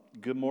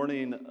Good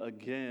morning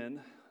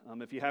again.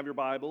 If you have your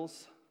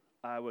Bibles,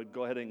 I would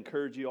go ahead and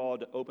encourage you all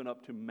to open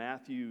up to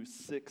Matthew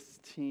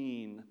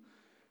 16.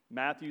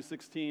 Matthew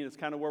 16 is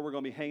kind of where we're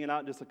going to be hanging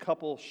out, just a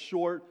couple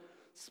short,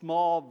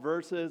 small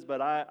verses,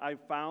 but I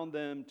found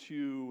them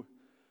to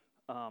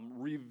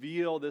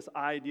reveal this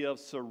idea of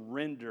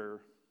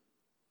surrender.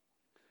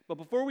 But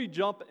before we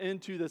jump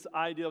into this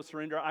idea of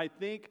surrender, I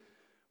think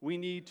we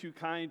need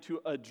to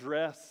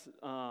address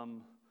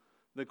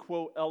the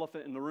quote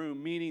elephant in the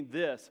room, meaning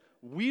this: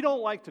 we don't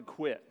like to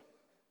quit.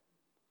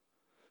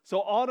 So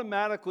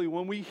automatically,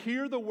 when we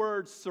hear the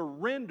word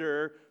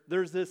surrender,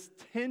 there's this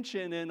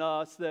tension in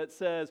us that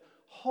says,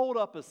 hold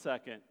up a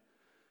second.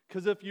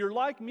 Because if you're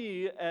like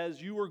me,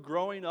 as you were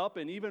growing up,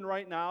 and even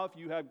right now, if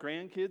you have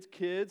grandkids,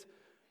 kids,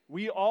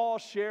 we all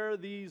share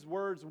these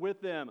words with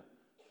them.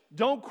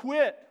 Don't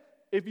quit.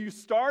 If you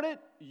start it,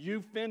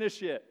 you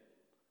finish it.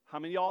 How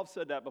many of y'all have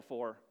said that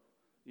before?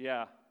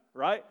 Yeah,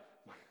 right?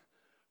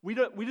 We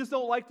just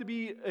don't like to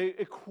be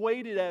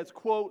equated as,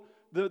 quote,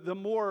 the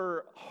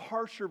more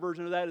harsher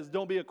version of that is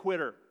don't be a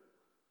quitter.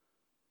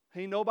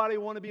 Hey, nobody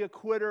want to be a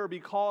quitter or be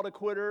called a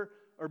quitter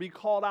or be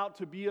called out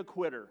to be a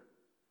quitter.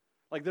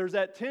 Like there's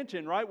that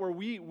tension, right, where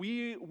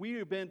we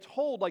have been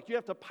told, like, you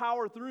have to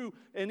power through.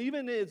 And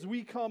even as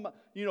we come,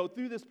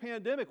 through this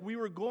pandemic, we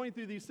were going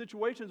through these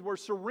situations where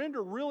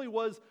surrender really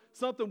was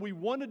something we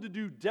wanted to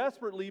do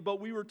desperately,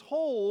 but we were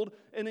told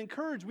and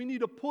encouraged we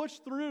need to push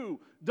through.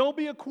 Don't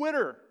be a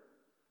quitter.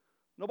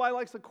 Nobody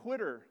likes a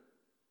quitter.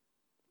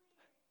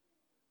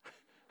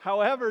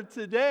 However,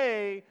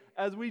 today,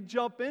 as we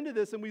jump into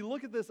this and we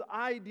look at this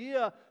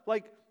idea,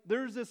 like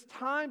there's this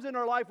times in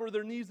our life where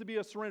there needs to be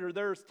a surrender.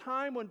 There's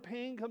time when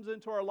pain comes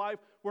into our life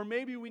where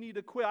maybe we need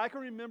to quit. I can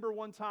remember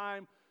one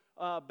time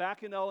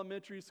back in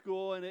elementary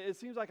school, and it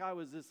seems like I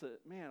was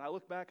I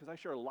look back because I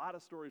share a lot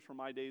of stories from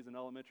my days in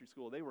elementary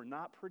school. They were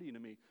not pretty to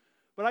me.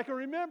 But I can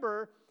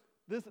remember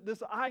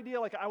this idea,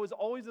 like I was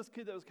always this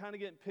kid that was kind of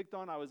getting picked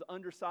on. I was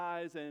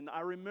undersized, and I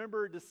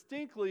remember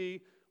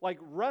distinctly, like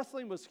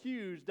wrestling was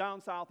huge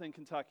down south in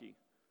Kentucky.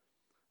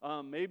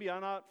 Maybe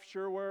I'm not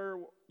sure where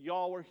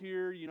y'all were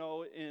here,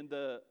 in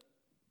the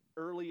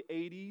early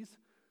 80s,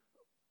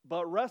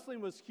 but wrestling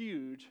was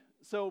huge.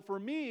 So for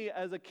me,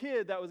 as a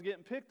kid that was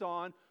getting picked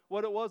on,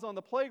 what it was on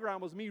the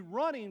playground was me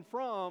running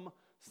from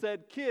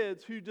said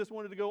kids who just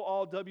wanted to go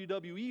all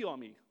WWE on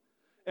me.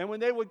 And when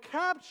they would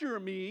capture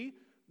me,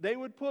 they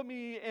would put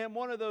me in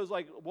one of those,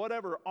 like,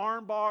 whatever,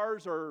 arm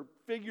bars or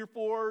figure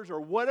fours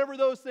or whatever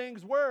those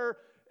things were.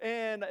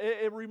 And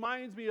it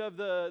reminds me of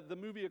the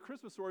movie A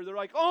Christmas Story. They're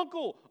like,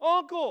 Uncle,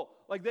 Uncle.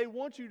 Like, they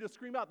want you to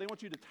scream out. They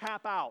want you to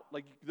tap out.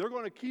 Like, they're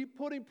going to keep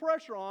putting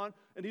pressure on,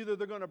 and either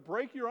they're going to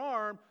break your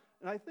arm.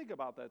 And I think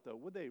about that, though.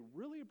 Would they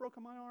really have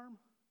broken my arm?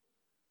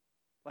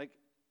 Like,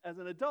 as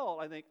an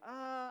adult, I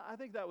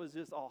think that was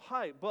just all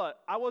hype. But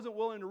I wasn't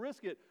willing to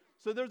risk it.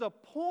 So there's a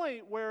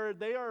point where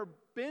they are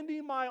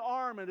bending my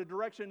arm in a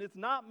direction it's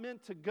not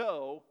meant to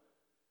go.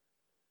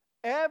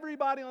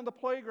 Everybody on the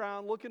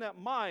playground looking at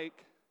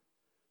Mike,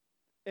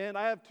 and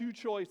I have two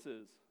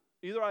choices.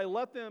 Either I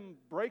let them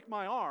break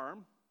my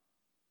arm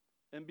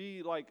and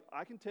be like,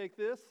 I can take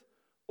this,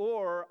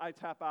 or I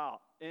tap out.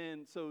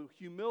 And so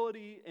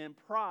humility and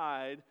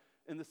pride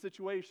in the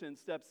situation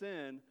steps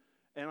in,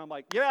 and I'm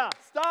like, yeah,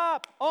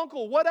 stop,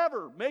 Uncle,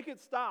 whatever, make it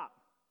stop.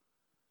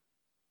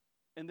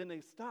 And then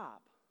they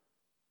stop.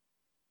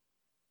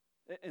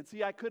 And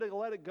see, I could have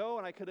let it go,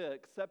 and I could have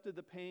accepted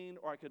the pain,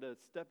 or I could have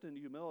stepped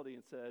into humility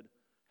and said,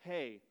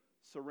 hey,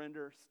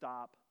 surrender,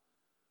 stop.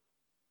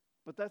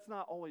 But that's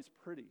not always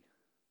pretty.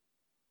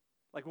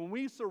 Like when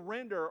we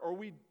surrender or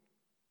we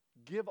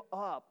give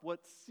up what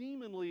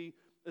seemingly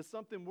is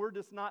something we're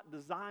just not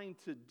designed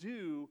to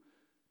do,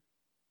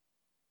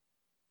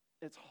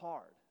 it's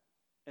hard.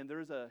 And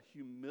there's a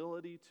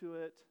humility to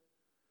it,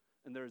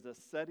 and there's a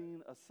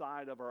setting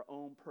aside of our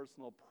own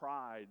personal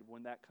pride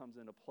when that comes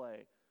into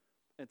play.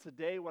 And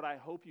today what I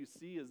hope you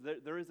see is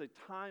that there is a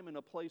time and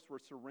a place where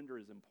surrender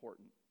is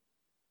important.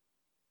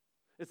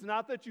 It's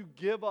not that you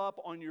give up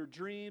on your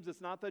dreams.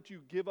 It's not that you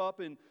give up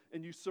and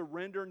you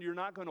surrender and you're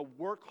not going to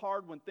work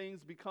hard when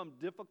things become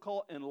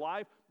difficult in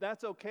life.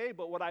 That's okay.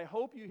 But what I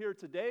hope you hear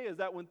today is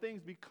that when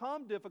things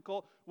become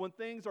difficult, when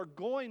things are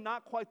going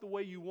not quite the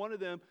way you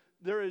wanted them,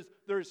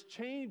 there's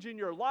change in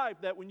your life,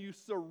 that when you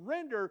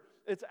surrender,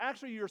 it's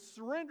actually you're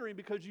surrendering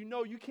because you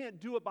know you can't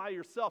do it by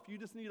yourself. You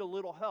just need a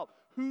little help.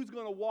 Who's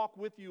going to walk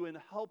with you and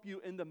help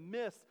you in the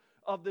midst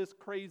of this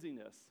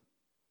craziness?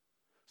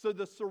 So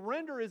the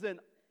surrender isn't,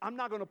 I'm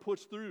not going to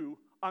push through,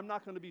 I'm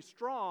not going to be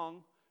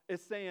strong.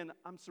 It's saying,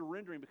 I'm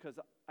surrendering because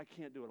I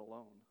can't do it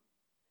alone.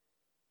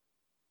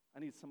 I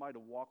need somebody to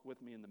walk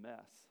with me in the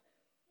mess.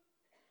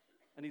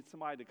 I need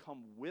somebody to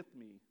come with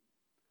me.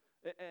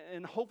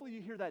 And hopefully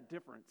you hear that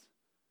difference.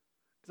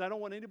 Because I don't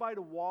want anybody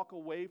to walk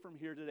away from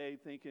here today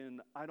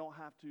thinking, I don't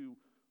have to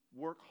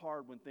work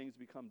hard when things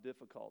become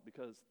difficult,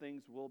 because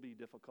things will be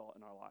difficult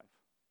in our life.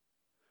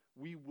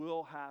 We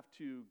will have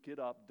to get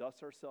up,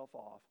 dust ourselves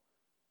off,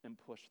 and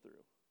push through.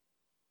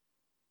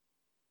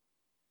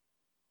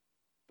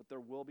 But there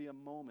will be a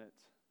moment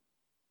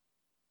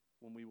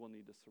when we will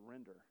need to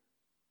surrender.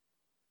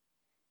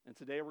 And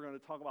today we're going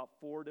to talk about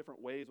 4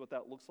 different ways what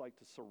that looks like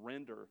to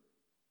surrender.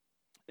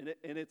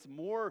 And it's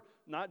more,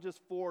 not just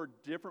 4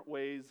 different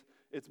ways,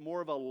 it's more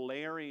of a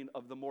layering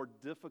of the more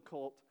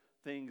difficult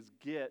things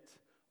get.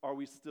 Are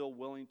we still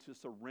willing to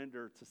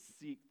surrender to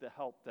seek the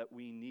help that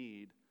we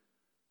need?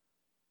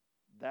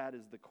 That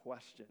is the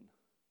question.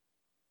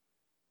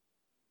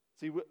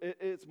 See,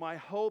 it's my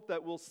hope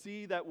that we'll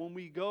see that when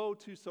we go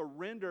to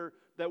surrender,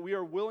 that we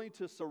are willing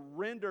to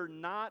surrender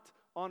not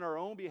on our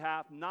own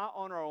behalf, not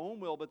on our own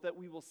will, but that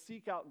we will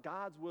seek out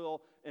God's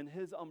will and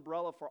His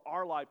umbrella for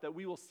our life, that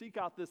we will seek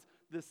out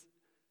this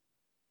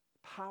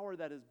power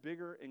that is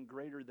bigger and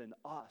greater than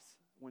us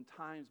when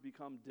times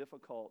become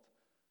difficult,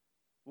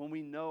 when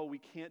we know we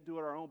can't do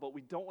it our own, but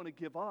we don't want to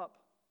give up.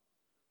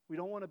 We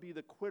don't want to be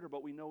the quitter,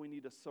 but we know we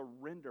need to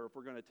surrender if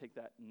we're going to take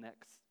that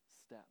next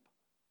step.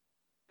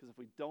 Because if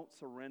we don't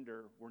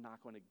surrender, we're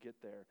not going to get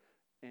there.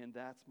 And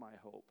that's my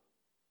hope.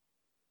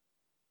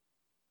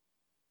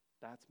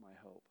 That's my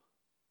hope.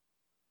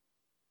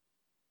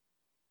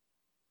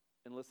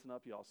 And listen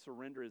up, y'all.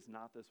 Surrender is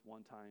not this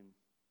one-time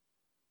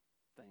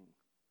thing.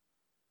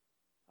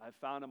 I've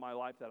found in my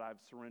life that I've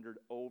surrendered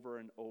over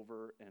and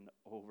over and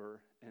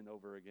over and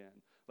over again.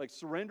 Like,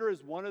 surrender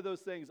is one of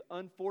those things,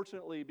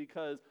 unfortunately,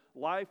 because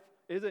life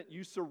isn't,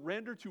 you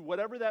surrender to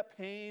whatever that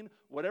pain,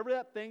 whatever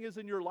that thing is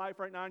in your life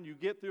right now, and you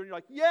get through and you're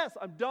like, yes,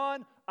 I'm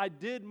done. I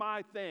did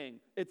my thing.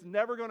 It's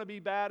never going to be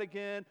bad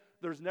again.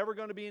 There's never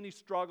going to be any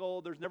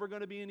struggle. There's never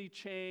going to be any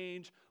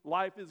change.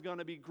 Life is going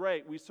to be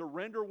great. We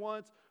surrender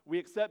once. We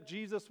accept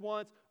Jesus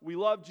once. We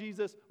love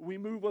Jesus. We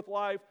move with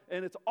life,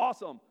 and it's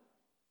awesome.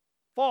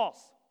 False.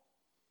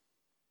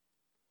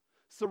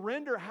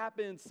 Surrender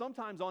happens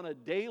sometimes on a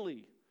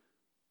daily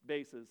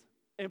basis.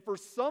 And for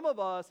some of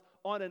us,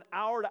 on an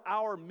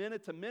hour-to-hour,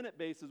 minute-to-minute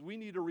basis, we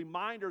need to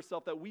remind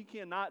ourselves that we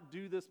cannot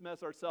do this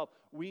mess ourselves.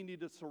 We need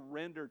to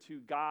surrender to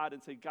God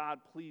and say, God,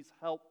 please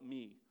help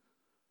me.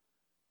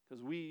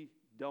 Because we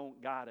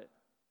don't got it.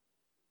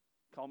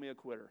 Call me a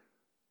quitter.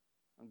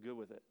 I'm good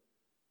with it.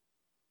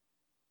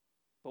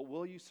 But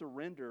will you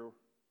surrender?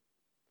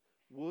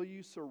 Will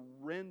you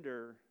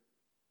surrender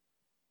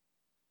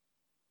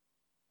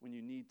when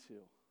you need to?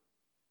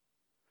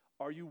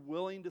 Are you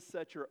willing to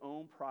set your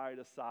own pride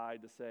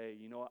aside to say,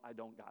 you know what, I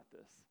don't got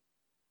this?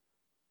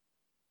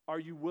 Are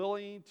you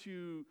willing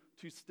to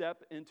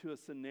step into a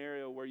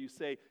scenario where you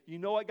say, you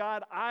know what,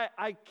 God,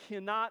 I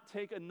cannot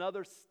take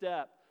another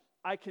step.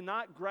 I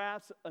cannot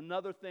grasp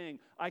another thing.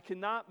 I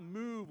cannot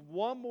move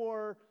one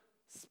more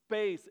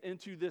space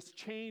into this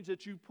change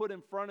that you put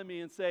in front of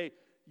me and say,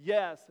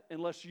 yes,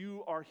 unless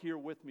you are here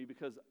with me,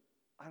 because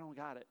I don't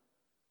got it.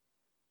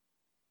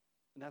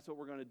 And that's what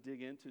we're going to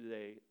dig into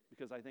today,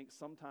 because I think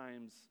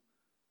sometimes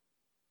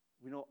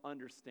we don't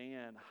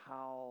understand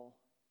how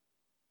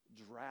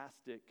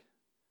drastic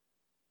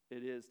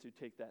it is to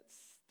take that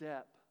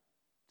step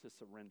to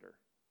surrender.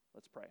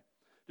 Let's pray.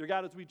 Dear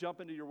God, as we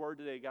jump into your word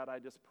today, God, I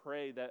just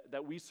pray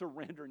that we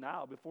surrender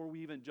now, before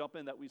we even jump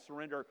in, that we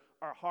surrender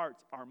our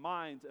hearts, our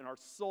minds, and our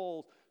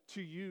souls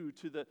to you,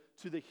 to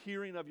the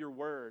hearing of your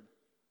word,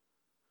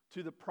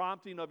 to the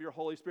prompting of your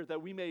Holy Spirit,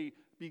 that we may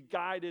be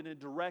guided and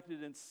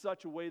directed in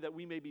such a way that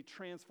we may be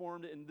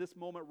transformed in this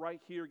moment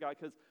right here, God,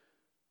 because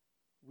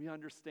we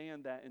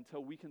understand that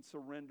until we can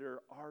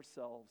surrender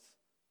ourselves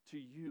to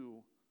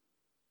you,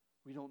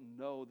 we don't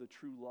know the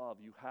true love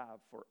you have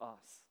for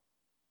us.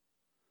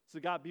 So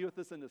God, be with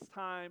us in this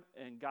time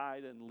and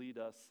guide and lead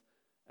us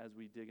as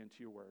we dig into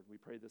your word. We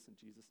pray this in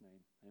Jesus' name.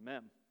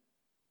 Amen.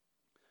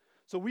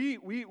 So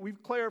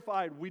we've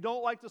clarified we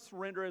don't like to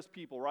surrender as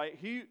people, right?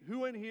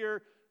 Who in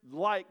here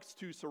likes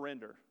to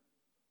surrender?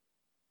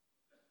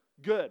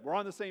 Good. We're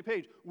on the same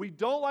page. We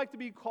don't like to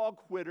be called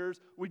quitters.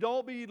 We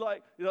don't be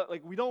like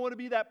we don't want to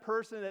be that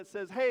person that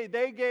says, hey,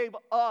 they gave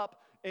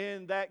up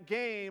in that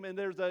game and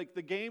there's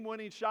the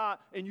game-winning shot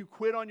and you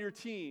quit on your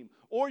team.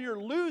 Or you're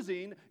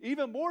losing,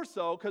 even more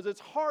so, because it's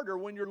harder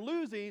when you're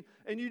losing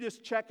and you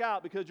just check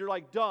out because you're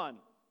like, done.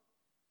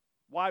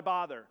 Why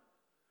bother?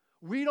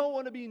 We don't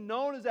want to be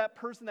known as that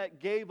person that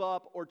gave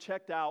up or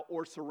checked out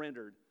or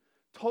surrendered.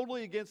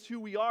 Totally against who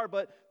we are,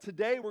 but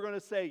today we're going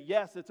to say,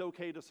 yes, it's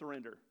okay to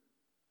surrender.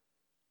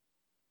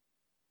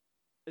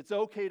 It's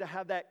okay to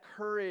have that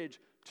courage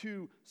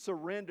to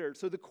surrender.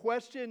 So the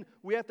question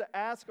we have to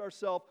ask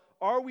ourselves,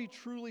 are we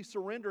truly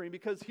surrendering?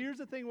 Because here's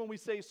the thing when we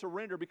say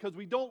surrender, because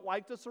we don't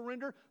like to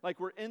surrender, like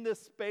we're in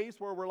this space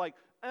where we're like,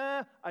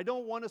 I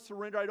don't want to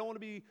surrender. I don't want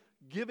to be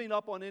giving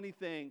up on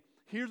anything.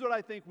 Here's what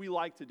I think we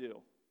like to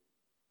do.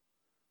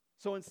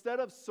 So instead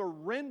of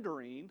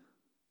surrendering,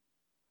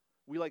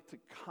 we like to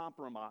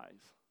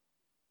compromise.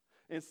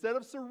 Instead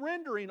of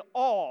surrendering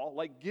all,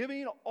 like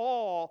giving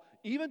all,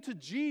 even to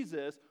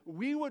Jesus,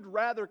 we would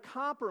rather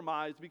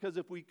compromise, because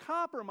if we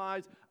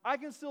compromise, I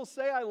can still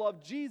say I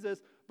love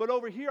Jesus, but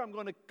over here I'm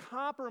going to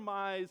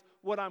compromise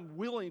what I'm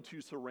willing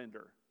to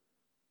surrender.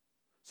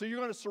 So you're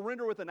going to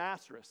surrender with an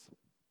asterisk.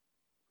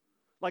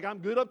 Like, I'm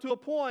good up to a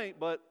point,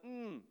 but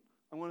I'm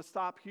going to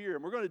stop here.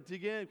 And we're going to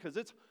dig in because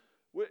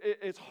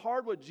It's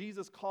hard what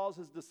Jesus calls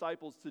his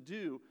disciples to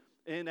do.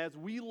 And as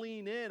we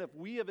lean in, if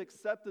we have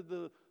accepted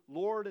the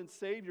Lord and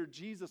Savior,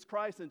 Jesus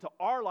Christ, into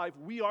our life,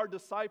 we are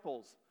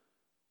disciples.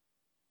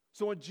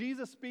 So when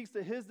Jesus speaks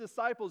to his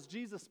disciples,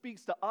 Jesus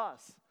speaks to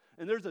us.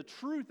 And there's a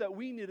truth that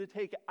we need to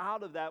take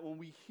out of that when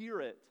we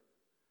hear it.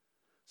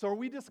 So are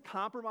we just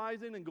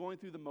compromising and going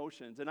through the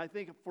motions? And I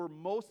think for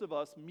most of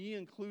us, me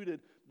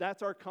included,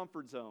 that's our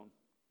comfort zone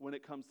when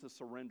it comes to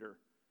surrender.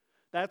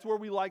 That's where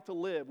we like to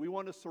live. We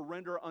want to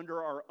surrender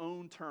under our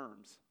own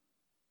terms.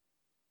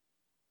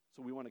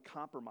 So we want to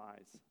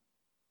compromise.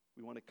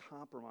 We want to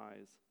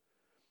compromise.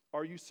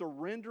 Are you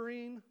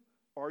surrendering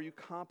or are you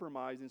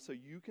compromising so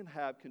you can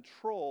have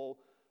control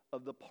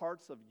of the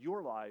parts of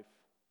your life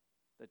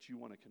that you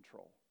want to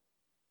control?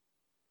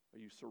 Are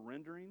you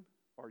surrendering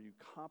or are you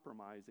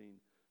compromising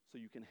so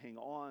you can hang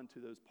on to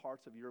those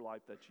parts of your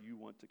life that you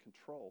want to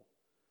control?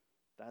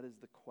 That is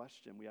the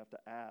question we have to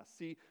ask.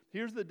 See,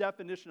 here's the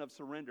definition of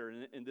surrender,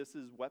 and this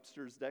is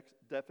Webster's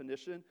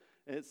definition,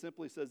 and it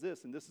simply says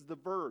this, and this is the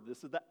verb,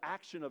 this is the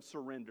action of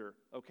surrender,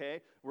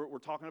 okay? We're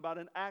talking about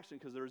an action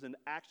because there's an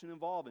action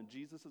involved, and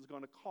Jesus is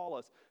going to call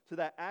us to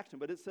that action.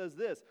 But it says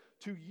this,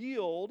 to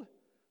yield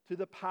to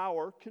the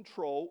power,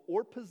 control,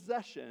 or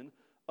possession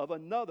of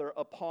another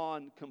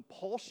upon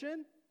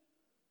compulsion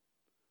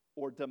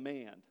or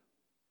demand.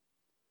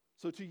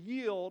 So to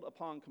yield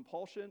upon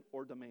compulsion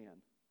or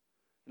demand.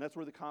 And that's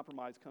where the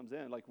compromise comes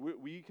in. Like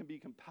we can be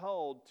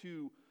compelled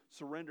to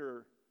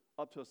surrender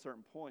up to a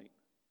certain point.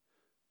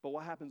 But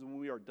what happens when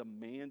we are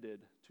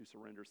demanded to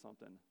surrender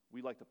something?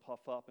 We like to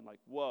puff up and like,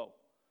 whoa,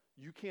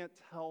 you can't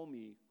tell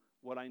me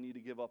what I need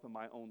to give up in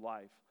my own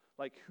life.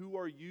 Like, who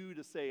are you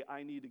to say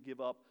I need to give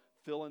up,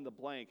 fill in the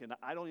blank? And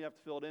I don't even have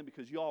to fill it in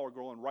because y'all are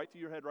going right to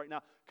your head right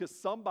now because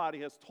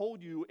somebody has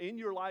told you in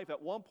your life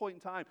at one point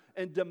in time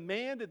and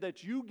demanded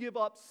that you give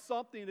up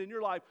something in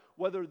your life,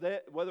 whether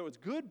it was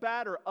good,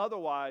 bad, or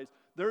otherwise.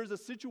 There is a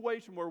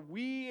situation where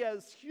we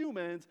as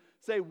humans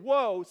say,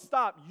 whoa,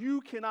 stop,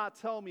 you cannot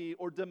tell me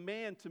or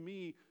demand to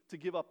me to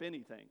give up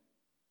anything.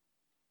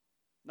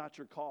 Not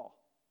your call.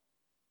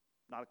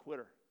 Not a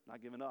quitter.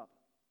 Not giving up.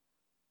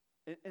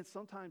 And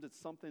sometimes it's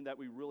something that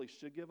we really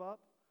should give up.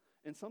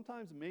 And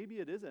sometimes maybe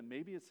it isn't.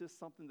 Maybe it's just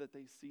something that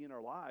they see in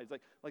our lives.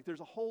 Like there's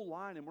a whole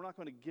line, and we're not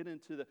going to get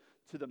into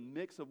the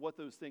mix of what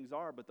those things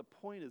are. But the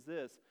point is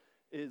this,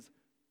 is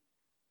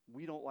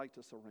we don't like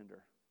to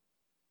surrender.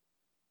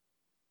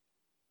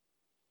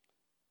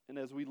 And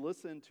as we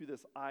listen to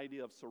this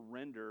idea of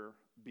surrender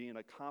being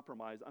a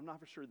compromise, I'm not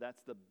for sure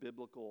that's the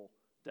biblical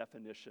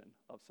definition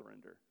of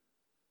surrender.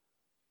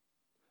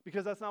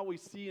 Because that's not what we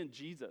see in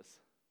Jesus.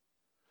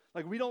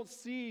 Like we don't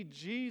see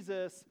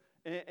Jesus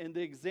and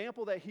the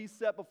example that he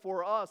set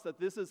before us, that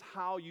this is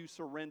how you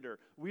surrender.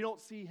 We don't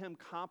see him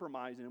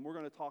compromising, and we're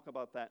going to talk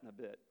about that in a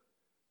bit.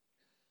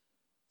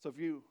 So if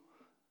you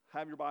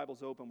have your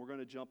Bibles open, we're going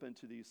to jump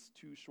into these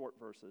two short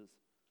verses.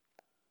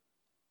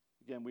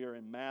 Again, we are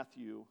in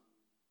Matthew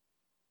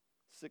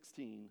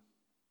 16,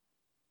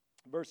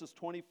 verses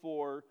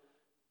 24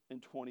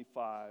 and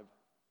 25.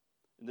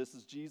 And this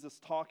is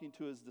Jesus talking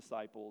to his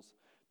disciples.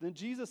 Then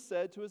Jesus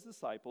said to his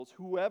disciples,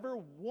 whoever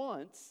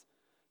wants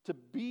to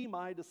be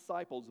my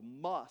disciples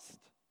must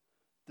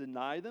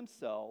deny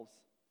themselves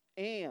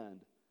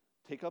and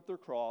take up their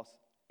cross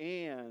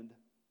and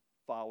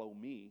follow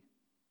me.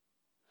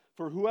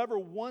 For whoever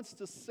wants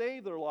to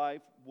save their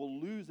life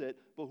will lose it,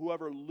 but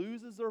whoever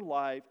loses their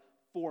life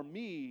for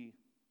me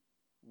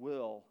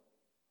will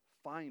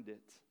find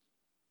it.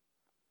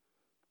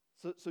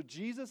 So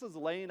Jesus is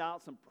laying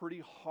out some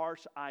pretty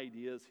harsh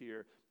ideas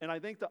here. And I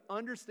think to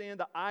understand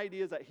the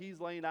ideas that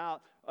he's laying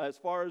out as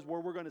far as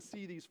where we're going to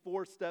see these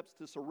 4 steps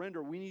to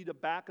surrender, we need to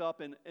back up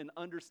and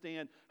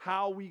understand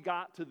how we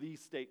got to these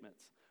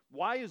statements.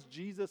 Why is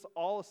Jesus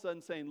all of a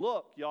sudden saying,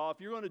 look, y'all, if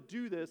you're going to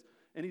do this,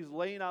 and he's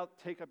laying out,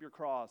 take up your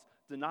cross,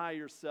 deny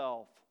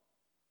yourself,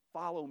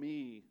 follow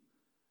me.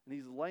 And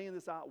he's laying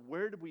this out.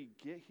 Where did we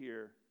get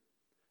here?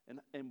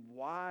 And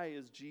why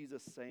is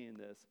Jesus saying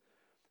this?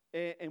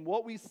 And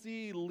what we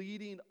see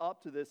leading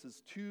up to this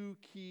is 2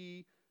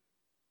 key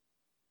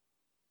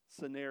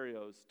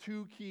scenarios,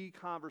 2 key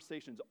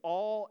conversations,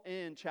 all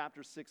in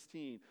chapter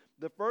 16.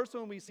 The first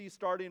one we see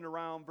starting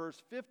around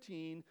verse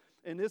 15,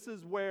 and this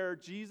is where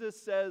Jesus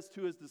says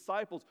to his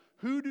disciples,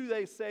 who do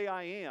they say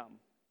I am?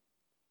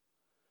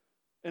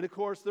 And of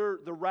course, they're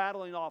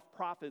rattling off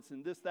prophets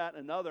and this, that,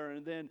 and another,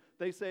 and then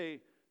they say,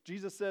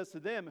 Jesus says to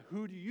them,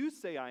 who do you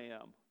say I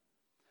am?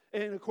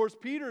 And of course,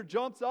 Peter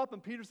jumps up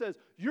and Peter says,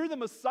 you're the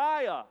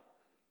Messiah.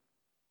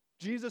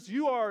 Jesus,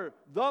 you are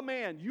the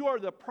man. You are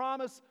the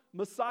promised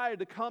Messiah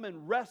to come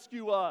and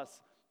rescue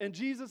us. And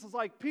Jesus is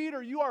like,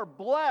 Peter, you are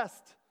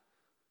blessed.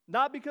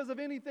 Not because of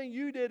anything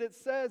you did. It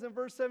says in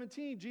verse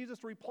 17,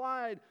 Jesus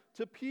replied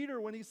to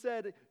Peter when he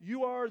said,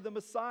 you are the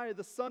Messiah,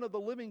 the Son of the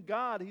living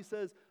God. He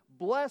says,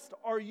 blessed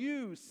are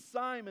you,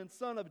 Simon,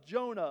 son of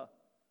Jonah.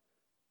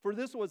 For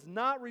this was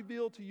not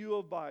revealed to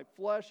you by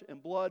flesh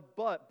and blood,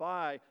 but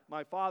by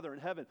my Father in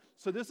heaven.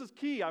 So this is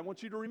key. I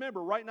want you to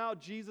remember, right now,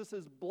 Jesus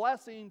is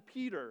blessing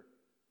Peter.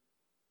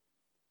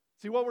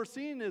 See, what we're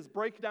seeing is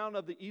breakdown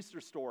of the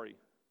Easter story.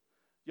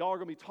 Y'all are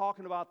going to be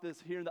talking about this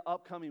here in the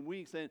upcoming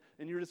weeks, and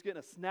you're just getting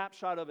a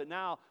snapshot of it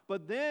now.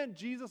 But then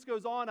Jesus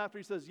goes on after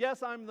he says,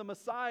 yes, I'm the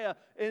Messiah.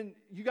 And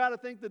you got to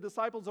think the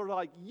disciples are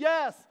like,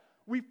 yes,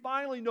 we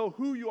finally know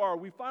who you are.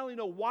 We finally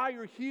know why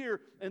you're here.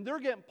 And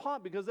they're getting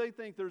pumped because they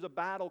think there's a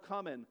battle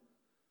coming.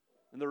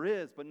 And there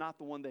is, but not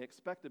the one they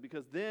expected.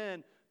 Because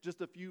then,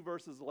 just a few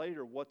verses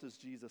later, what does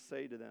Jesus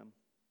say to them?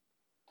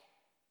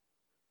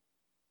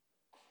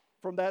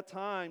 From that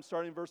time,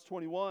 starting in verse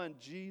 21,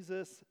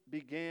 Jesus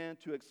began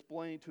to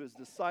explain to his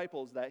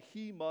disciples that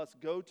he must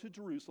go to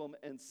Jerusalem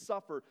and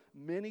suffer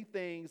many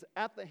things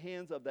at the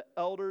hands of the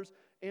elders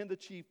and the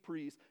chief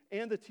priests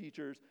and the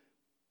teachers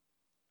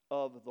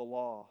of the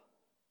law,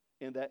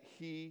 and that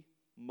he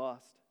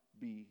must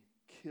be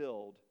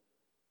killed,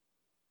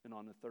 and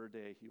on the third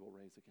day he will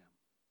raise again.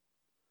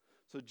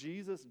 So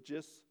Jesus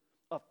just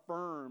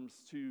affirms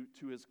to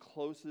his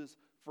closest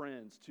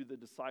friends, to the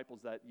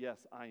disciples, that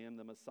yes, I am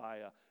the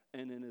Messiah.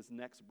 And in his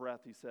next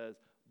breath, he says,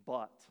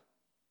 but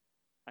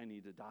I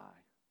need to die.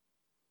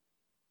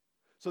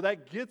 So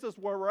that gets us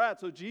where we're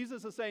at. So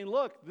Jesus is saying,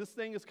 look, this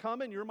thing is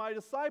coming. You're my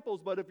disciples.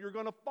 But if you're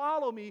going to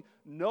follow me,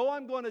 know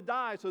I'm going to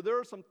die. So there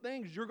are some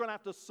things you're going to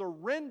have to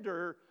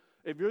surrender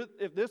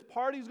if this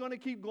party's going to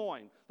keep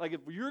going. Like if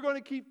you're going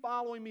to keep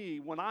following me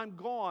when I'm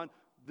gone,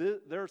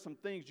 there are some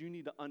things you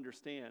need to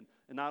understand.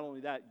 And not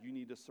only that, you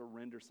need to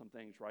surrender some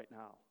things right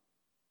now.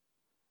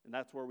 And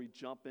that's where we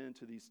jump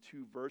into these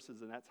two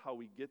verses, and that's how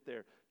we get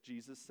there.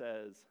 Jesus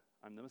says,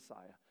 I'm the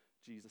Messiah.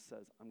 Jesus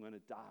says, I'm going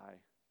to die.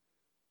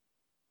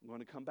 I'm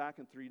going to come back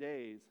in 3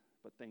 days,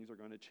 but things are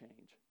going to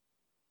change.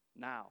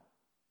 Now,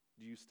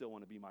 do you still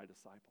want to be my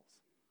disciples?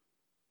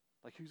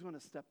 Like, who's going to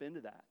step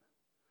into that?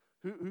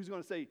 Who's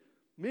going to say,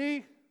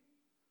 me?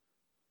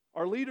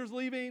 Our leader's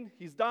leaving.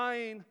 He's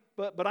dying,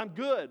 but I'm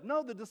good.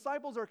 No, the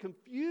disciples are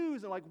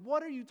confused and like,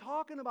 what are you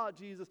talking about,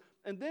 Jesus?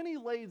 And then he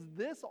lays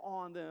this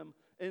on them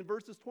in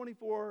verses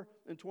 24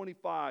 and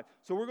 25.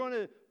 So we're going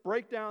to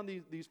break down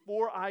these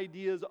four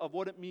ideas of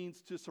what it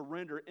means to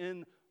surrender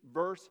in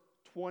verse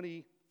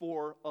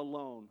 24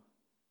 alone.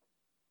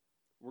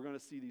 We're going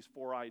to see these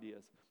four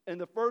ideas.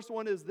 And the first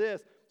one is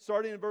this.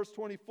 Starting in verse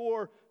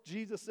 24,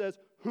 Jesus says,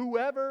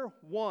 whoever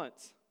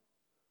wants,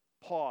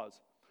 pause,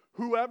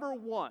 whoever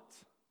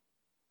wants,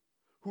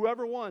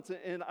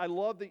 and I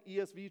love the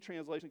ESV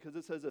translation because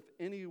it says, if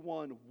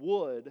anyone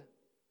would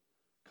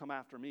come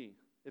after me.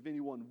 If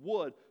anyone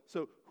would.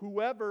 So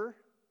whoever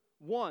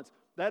wants,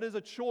 that is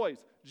a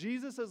choice.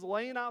 Jesus is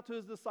laying out to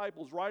his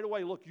disciples right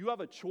away, look, you have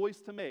a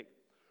choice to make.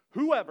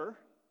 Whoever,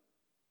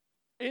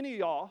 any of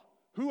y'all,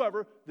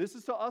 whoever, this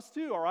is to us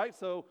too, all right?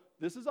 So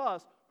this is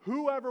us.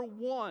 Whoever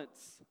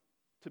wants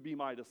to be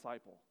my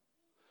disciple.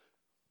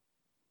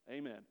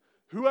 Amen.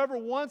 Whoever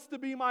wants to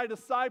be my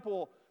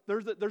disciple,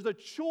 there's a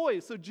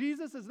choice. So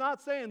Jesus is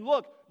not saying,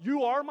 look,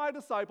 you are my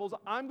disciples.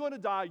 I'm going to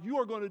die. You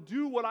are going to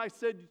do what I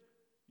said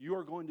you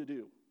are going to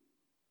do.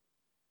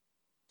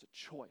 It's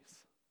a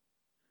choice.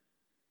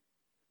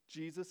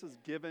 Jesus has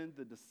given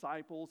the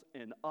disciples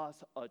and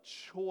us a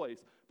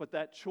choice. But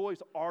that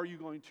choice, are you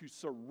going to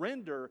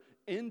surrender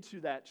into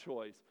that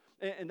choice?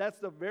 And that's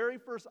the very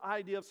first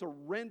idea of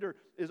surrender,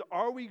 is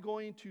are we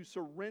going to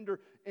surrender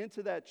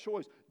into that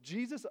choice?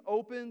 Jesus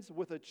opens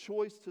with a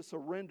choice to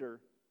surrender.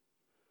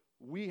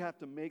 We have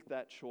to make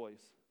that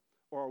choice.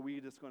 Or are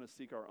we just going to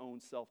seek our own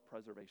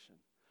self-preservation?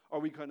 Are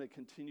we going to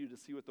continue to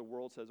see what the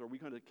world says? Are we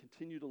going to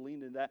continue to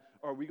lean in that?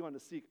 Or are we going to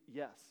seek,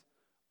 yes,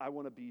 I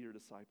want to be your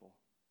disciple?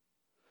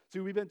 See,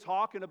 we've been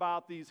talking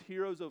about these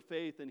heroes of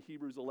faith in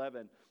Hebrews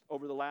 11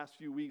 over the last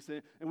few weeks.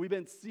 And we've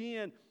been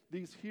seeing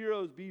these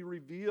heroes be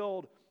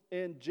revealed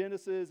in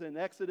Genesis and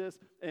Exodus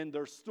and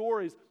their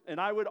stories. And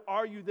I would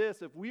argue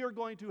this, if we are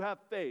going to have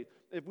faith,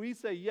 if we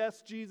say,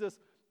 yes, Jesus,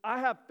 I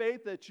have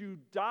faith that you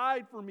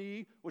died for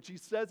me, which he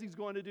says he's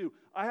going to do.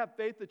 I have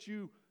faith that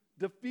you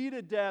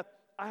defeated death.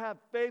 I have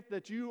faith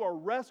that you are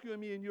rescuing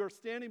me and you are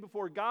standing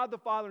before God the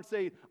Father and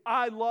saying,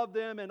 I love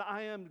them and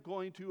I am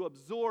going to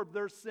absorb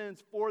their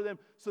sins for them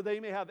so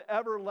they may have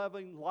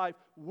ever-loving life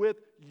with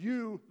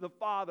you, the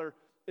Father.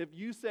 If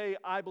you say,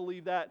 I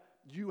believe that,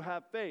 you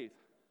have faith,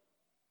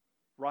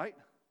 right?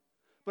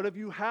 But if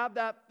you have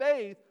that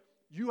faith,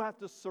 you have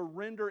to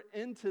surrender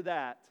into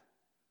that.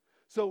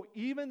 So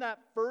even that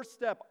first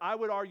step, I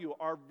would argue,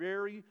 our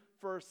very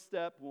first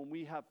step when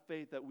we have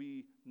faith that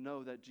we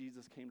know that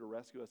Jesus came to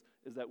rescue us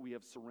is that we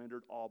have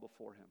surrendered all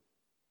before him.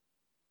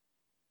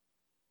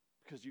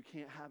 Because you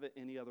can't have it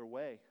any other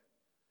way.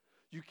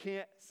 You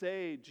can't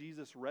say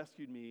Jesus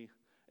rescued me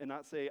and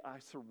not say I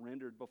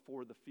surrendered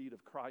before the feet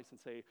of Christ and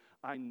say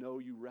I know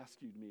you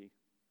rescued me.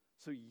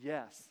 So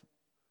yes,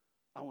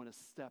 I want to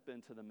step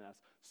into the mess.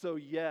 So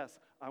yes,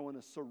 I want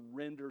to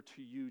surrender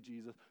to you,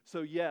 Jesus.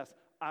 So yes,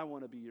 I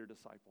want to be your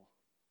disciple.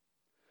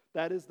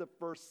 That is the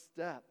first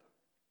step.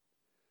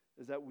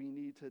 Is that we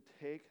need to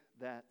take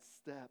that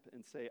step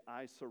and say,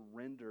 I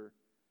surrender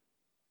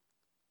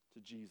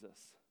to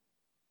Jesus.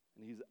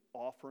 And he's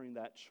offering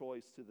that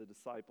choice to the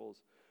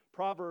disciples.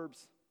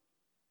 Proverbs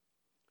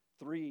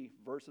 3,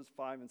 verses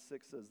 5 and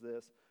 6 says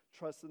this,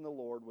 Trust in the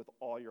Lord with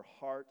all your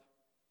heart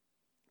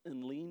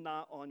and lean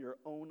not on your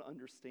own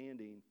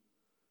understanding.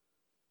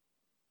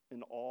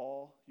 In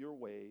all your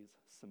ways,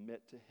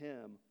 submit to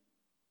him,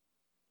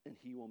 and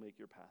he will make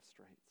your path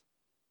straight.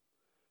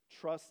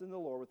 Trust in the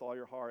Lord with all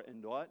your heart,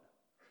 and what?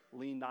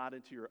 Lean not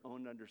into your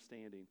own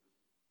understanding.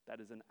 That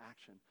is an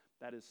action.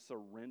 That is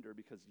surrender,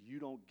 because you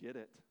don't get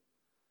it.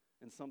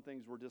 And some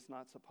things we're just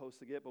not supposed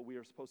to get, but we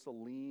are supposed to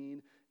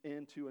lean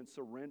into and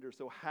surrender.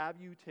 So have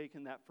you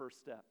taken that first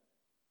step?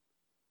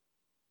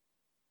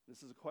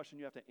 This is a question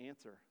you have to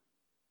answer.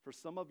 For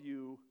some of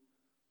you,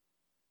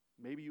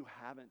 maybe you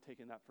haven't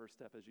taken that first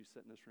step as you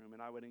sit in this room,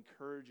 and I would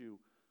encourage you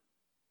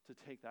to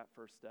take that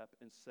first step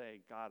and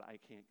say, God, I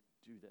can't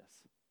do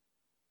this.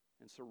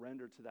 And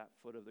surrender to that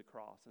foot of the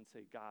cross and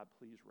say, God,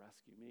 please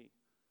rescue me.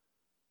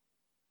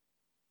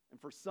 And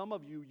for some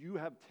of you, you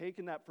have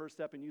taken that first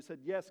step and you said,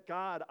 yes,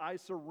 God, I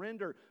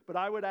surrender. But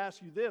I would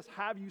ask you this,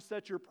 have you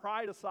set your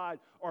pride aside?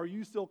 Or are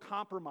you still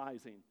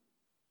compromising?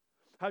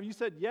 Have you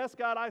said, yes,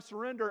 God, I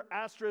surrender,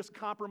 asterisk,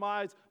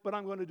 compromise, but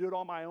I'm going to do it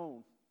on my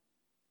own?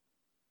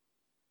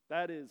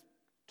 That is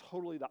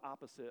totally the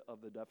opposite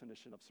of the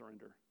definition of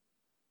surrender,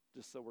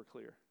 just so we're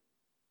clear.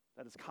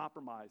 That is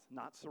compromise,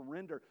 not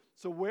surrender.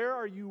 So where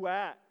are you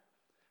at?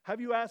 Have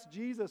you asked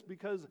Jesus?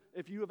 Because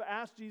if you have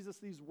asked Jesus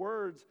these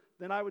words,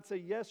 then I would say,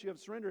 yes, you have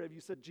surrendered. Have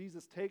you said,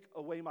 Jesus, take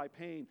away my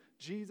pain.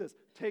 Jesus,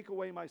 take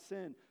away my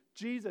sin.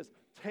 Jesus,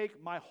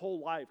 take my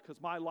whole life,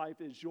 because my life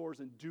is yours,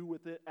 and do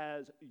with it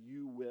as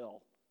you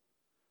will.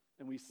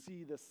 And we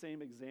see the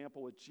same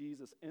example with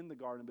Jesus in the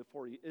garden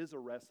before he is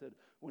arrested,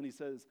 when he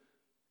says,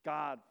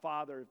 God,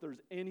 Father, if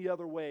there's any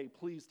other way,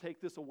 please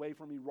take this away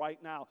from me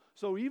right now.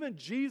 So even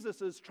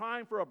Jesus is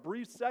trying for a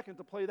brief second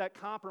to play that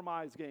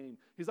compromise game.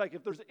 He's like,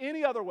 if there's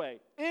any other way,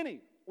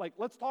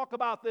 let's talk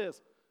about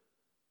this.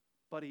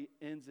 But he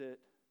ends it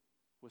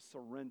with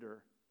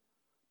surrender,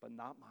 but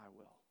not my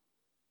will.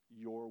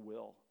 Your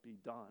will be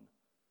done.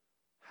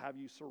 Have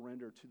you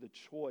surrendered to the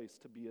choice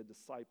to be a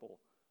disciple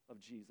of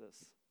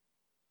Jesus?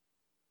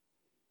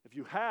 If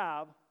you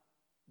have,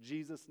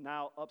 Jesus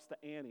now ups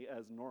the ante,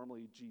 as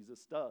normally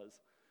Jesus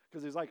does.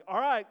 Because he's like, all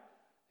right,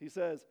 he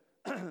says,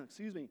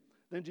 excuse me,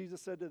 then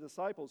Jesus said to the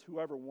disciples,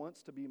 whoever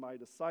wants to be my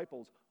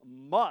disciples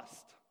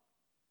must.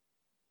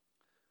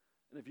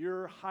 And if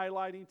you're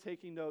highlighting,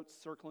 taking notes,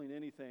 circling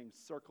anything,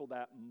 circle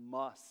that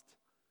must.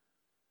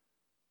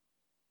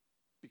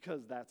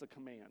 Because that's a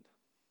command.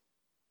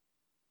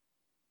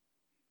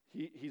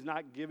 He's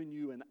not giving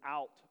you an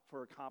out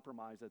for a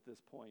compromise at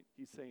this point.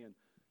 He's saying,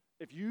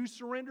 if you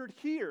surrendered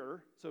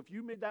here, so if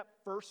you made that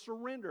first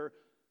surrender,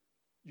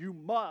 you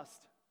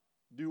must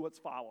do what's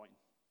following.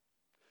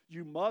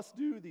 You must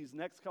do these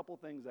next couple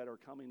things that are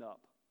coming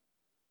up.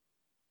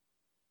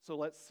 So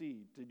let's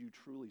see, did you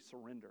truly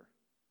surrender?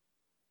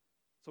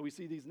 So we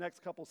see these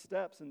next couple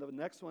steps, and the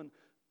next one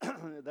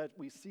that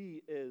we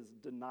see is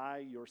deny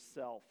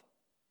yourself.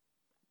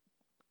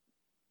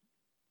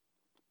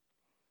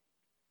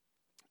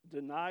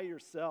 Deny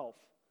yourself.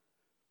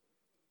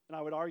 And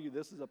I would argue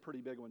this is a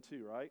pretty big one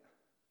too, right?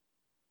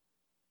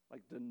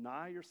 Like,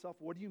 deny yourself.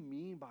 What do you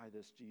mean by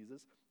this,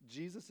 Jesus?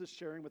 Jesus is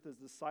sharing with his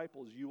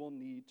disciples, you will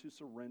need to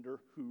surrender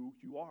who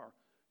you are,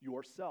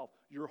 yourself,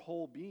 your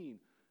whole being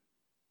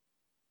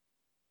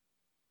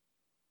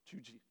to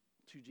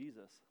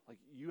Jesus. Like,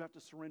 you have to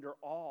surrender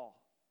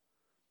all.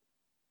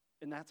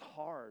 And that's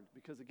hard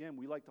because, again,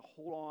 we like to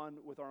hold on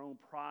with our own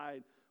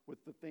pride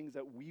with the things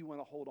that we want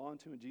to hold on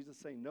to. And Jesus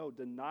is saying, no,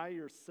 deny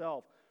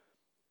yourself.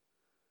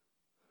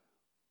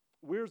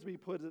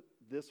 Wiersbe put it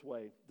this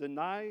way: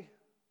 denying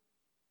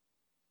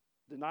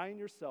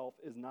yourself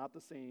is not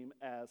the same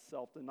as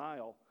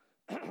self-denial.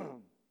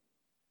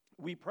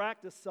 We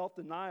practice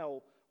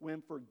self-denial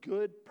when, for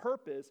good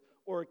purpose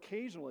or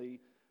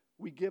occasionally,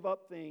 we give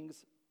up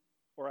things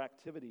or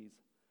activities.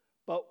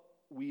 But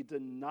we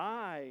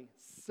deny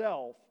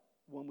self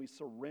when we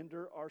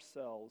surrender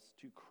ourselves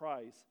to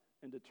Christ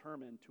and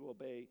determine to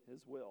obey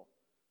his will.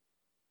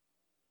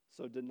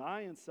 So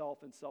denying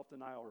self and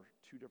self-denial are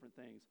two different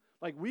things.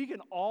 Like, we can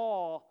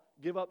all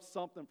give up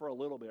something for a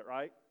little bit,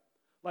 right?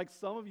 Like,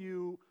 some of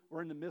you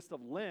were in the midst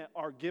of Lent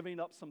are giving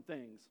up some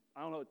things.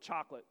 I don't know,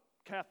 chocolate,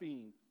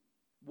 caffeine,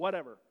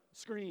 whatever,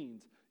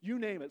 screens, you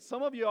name it.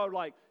 Some of you are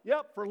like,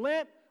 yep, for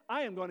Lent,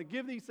 I am going to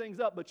give these things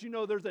up, but you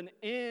know there's an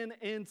end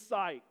in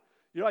sight.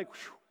 You're like,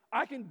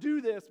 I can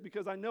do this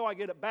because I know I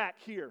get it back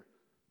here.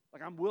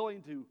 Like, I'm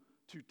willing to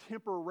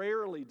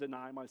temporarily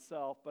deny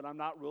myself, but I'm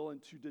not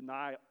willing to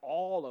deny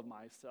all of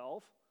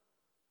myself.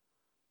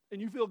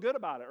 And you feel good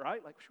about it,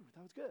 right? Like,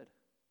 that was good.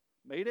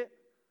 Made it.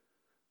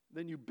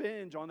 Then you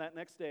binge on that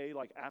next day,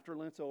 like after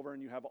Lent's over,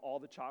 and you have all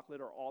the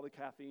chocolate or all the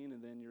caffeine,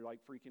 and then you're like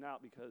freaking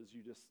out because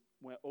you just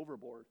went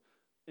overboard,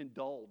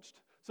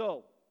 indulged.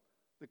 So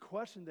the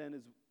question then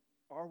is,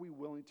 are we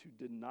willing to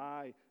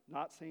deny,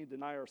 not saying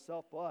deny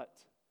ourselves, but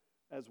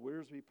as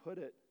Wiersbe put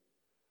it,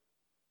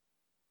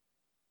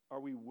 are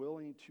we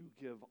willing to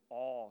give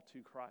all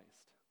to Christ?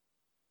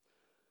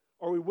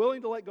 Are we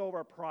willing to let go of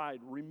our pride?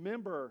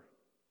 Remember,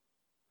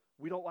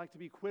 We don't like to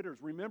be quitters.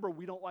 Remember,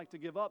 we don't like to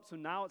give up. So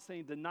now it's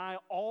saying, deny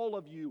all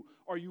of you.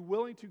 Are you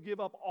willing to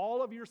give up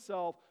all of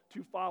yourself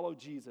to follow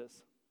Jesus?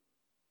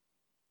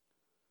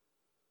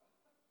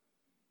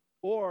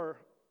 Or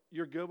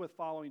you're good with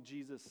following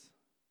Jesus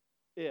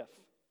if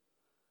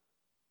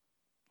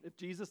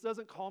Jesus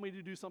doesn't call me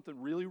to do something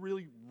really,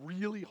 really,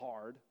 really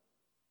hard,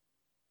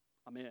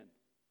 I'm in.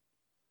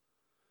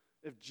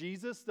 If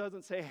Jesus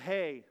doesn't say,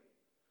 hey,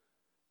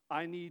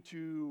 I need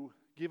to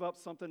give up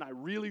something I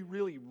really,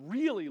 really,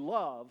 really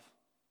love,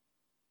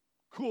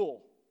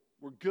 cool,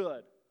 we're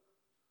good.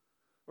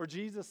 Or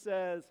Jesus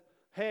says,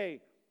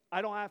 hey,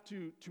 I don't have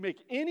to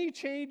make any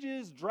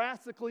changes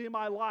drastically in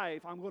my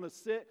life. I'm going to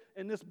sit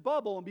in this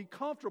bubble and be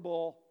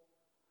comfortable.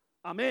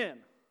 I'm in.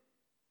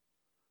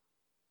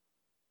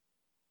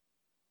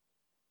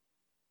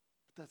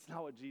 But that's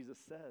not what Jesus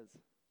says.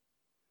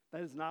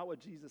 That is not what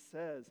Jesus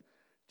says.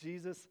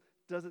 Jesus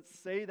doesn't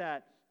say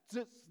that.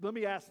 Just, let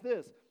me ask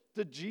this.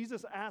 Did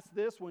Jesus ask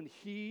this when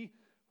he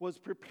was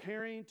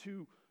preparing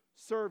to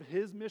serve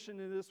his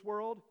mission in this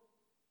world?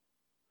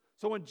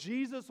 So when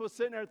Jesus was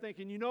sitting there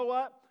thinking, you know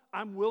what?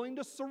 I'm willing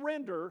to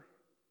surrender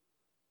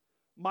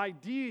my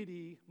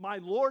deity, my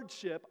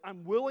lordship.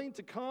 I'm willing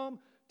to come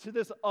to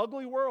this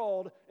ugly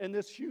world in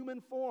this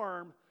human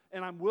form,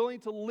 and I'm willing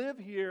to live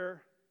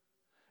here,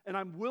 and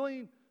I'm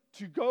willing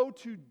to go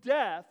to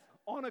death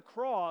on a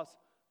cross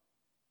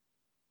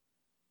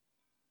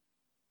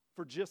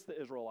for just the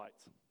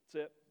Israelites.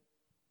 That's it.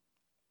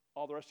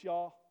 All the rest of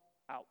y'all,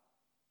 out.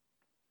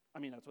 I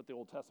mean, that's what the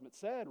Old Testament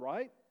said,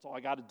 right? That's all I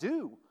got to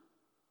do.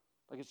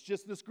 Like, it's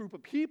just this group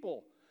of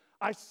people.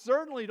 I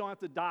certainly don't have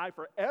to die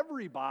for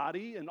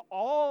everybody and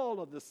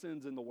all of the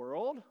sins in the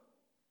world.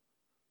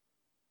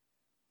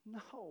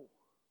 No.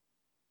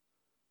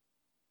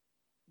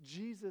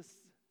 Jesus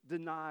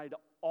denied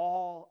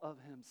all of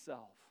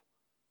himself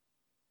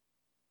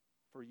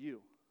for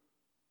you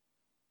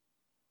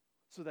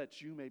so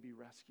that you may be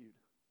rescued,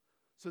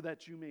 so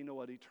that you may know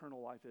what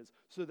eternal life is,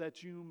 so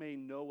that you may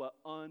know what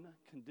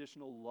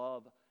unconditional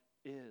love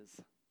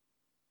is.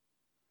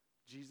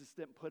 Jesus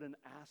didn't put an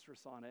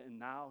asterisk on it, and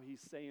now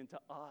he's saying to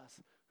us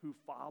who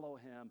follow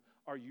him,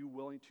 are you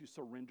willing to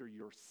surrender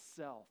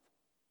yourself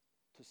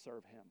to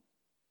serve him?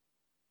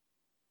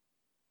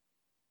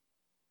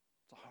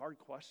 It's a hard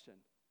question.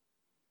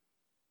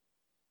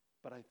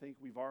 But I think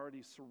we've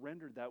already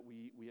surrendered that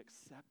we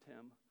accept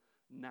him.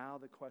 Now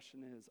the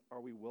question is,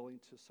 are we willing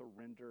to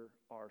surrender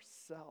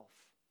ourself?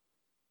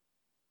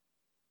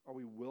 Are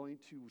we willing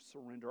to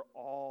surrender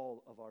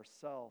all of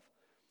ourself?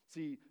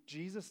 See,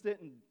 Jesus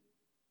didn't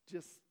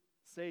just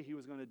say he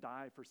was going to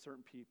die for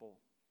certain people.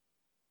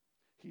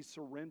 He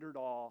surrendered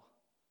all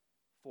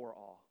for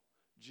all.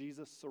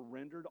 Jesus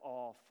surrendered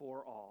all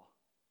for all.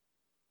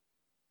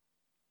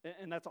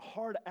 And that's a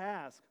hard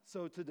ask.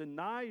 So to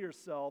deny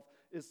yourself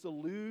is to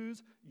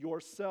lose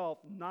yourself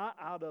not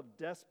out of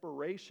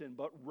desperation,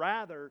 but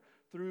rather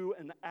through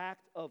an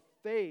act of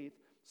faith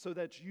so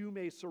that you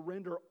may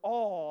surrender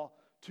all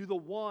to the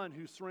one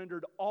who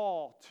surrendered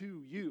all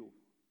to you.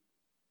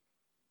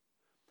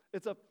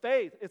 It's a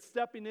faith. It's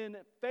stepping in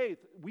faith.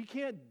 We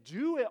can't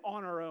do it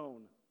on our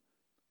own.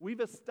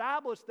 We've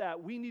established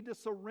that. We need to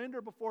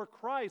surrender before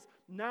Christ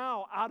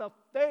now out of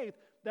faith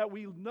that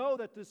we know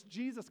that this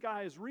Jesus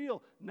guy is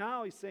real.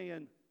 Now he's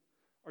saying,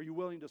 are you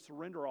willing to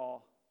surrender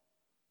all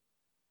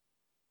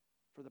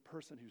for the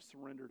person who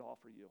surrendered all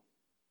for you?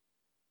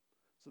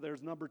 So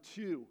there's number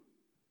 2.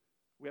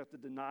 We have to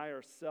deny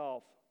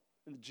ourselves.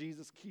 And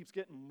Jesus keeps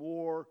getting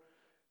more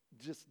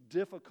just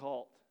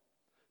difficult.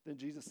 Then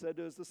Jesus said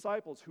to his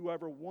disciples,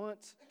 whoever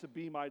wants to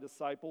be my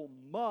disciple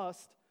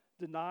must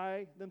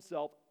deny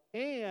themselves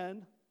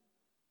and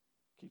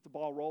keep the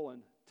ball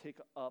rolling. Take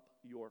up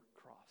your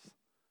cross.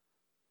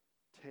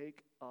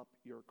 Take up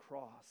your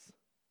cross.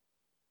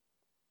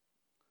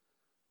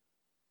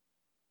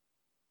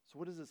 So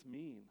what does this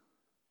mean?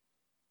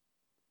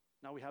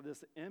 Now we have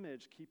this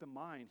image. Keep in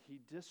mind, he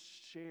just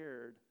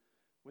shared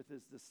with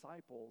his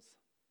disciples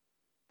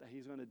that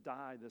he's going to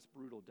die this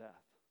brutal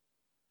death.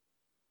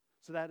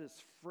 So that is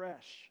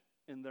fresh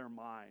in their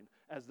mind.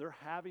 As they're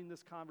having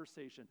this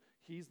conversation,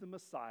 he's the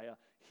Messiah.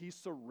 He's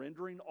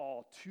surrendering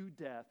all to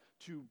death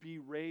to be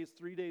raised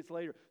 3 days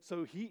later.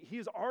 So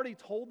he's already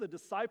told the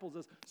disciples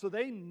this. So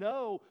they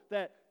know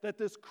that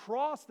this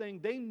cross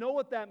thing, they know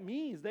what that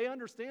means. They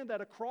understand that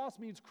a cross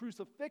means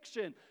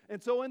crucifixion.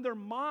 And so in their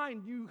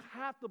mind, you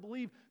have to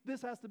believe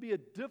this has to be a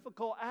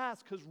difficult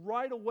ask because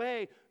right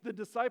away the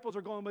disciples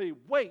are going to be,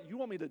 wait, you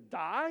want me to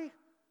die?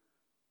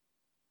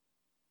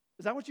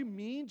 Is that what you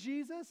mean,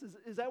 Jesus?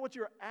 Is that what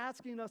you're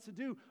asking us to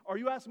do? Are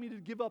you asking me to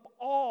give up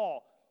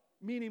all,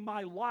 meaning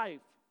my life,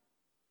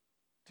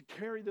 to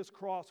carry this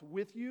cross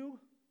with you?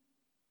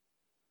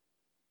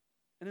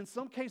 And in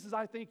some cases,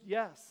 I think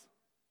yes.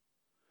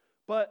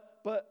 But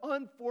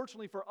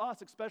unfortunately for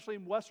us, especially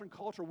in Western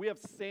culture, we have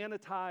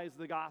sanitized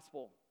the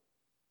gospel.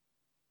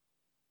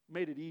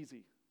 Made it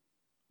easy.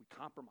 We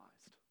compromised.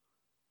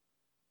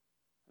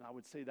 And I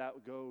would say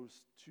that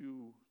goes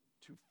to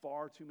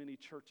far too many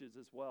churches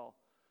as well.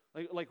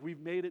 Like we've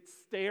made it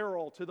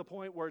sterile to the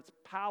point where it's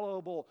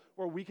palatable,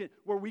 where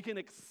we can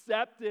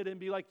accept it and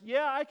be like,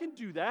 yeah, I can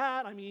do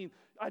that. I mean,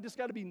 I just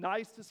got to be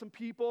nice to some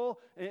people,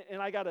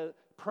 and I got to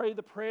pray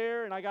the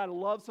prayer, and I got to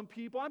love some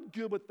people. I'm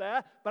good with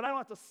that, but I don't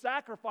have to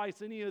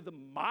sacrifice any of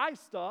my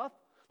stuff.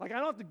 Like I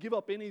don't have to give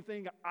up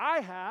anything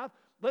I have.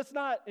 Let's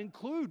not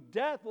include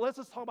death. Let's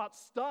just talk about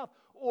stuff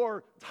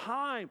or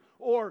time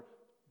or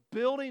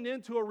building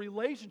into a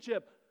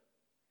relationship,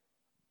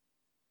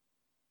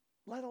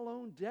 let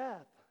alone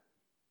death.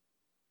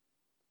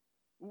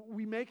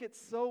 We make it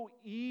so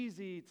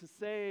easy to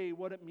say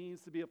what it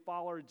means to be a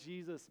follower of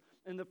Jesus.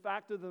 And the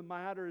fact of the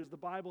matter is the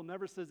Bible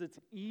never says it's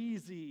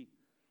easy.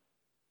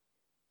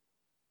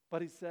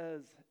 But he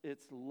says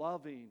it's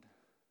loving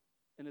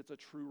and it's a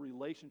true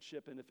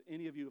relationship. And if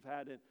any of you have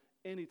had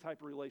any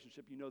type of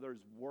relationship, you know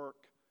there's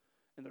work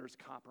and there's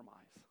compromise.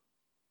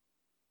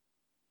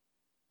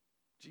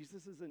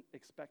 Jesus isn't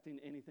expecting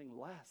anything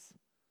less.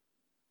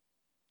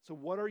 So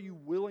what are you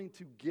willing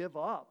to give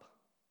up?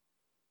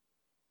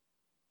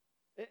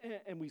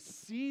 And we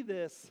see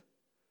this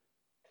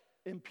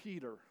in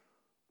Peter.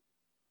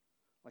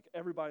 Like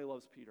everybody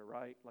loves Peter,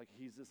 right? Like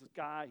he's this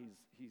guy,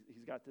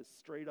 he's got this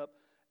straight up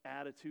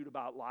attitude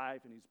about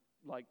life, and he's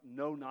like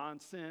no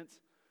nonsense.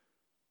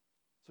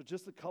 So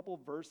just a couple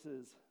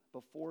verses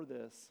before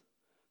this.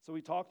 So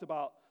we talked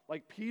about,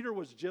 like Peter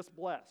was just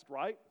blessed,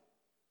 right?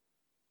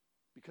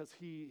 Because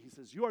he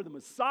says, you are the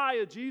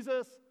Messiah,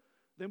 Jesus.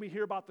 Then we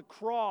hear about the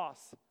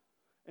cross.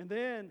 And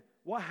then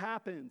what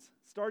happens?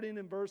 Starting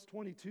in verse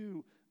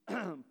 22,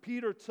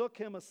 Peter took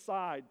him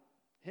aside,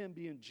 him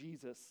being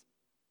Jesus,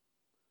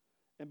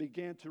 and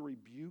began to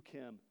rebuke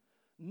him.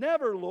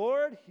 Never,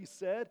 Lord, he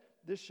said,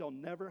 this shall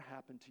never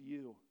happen to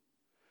you.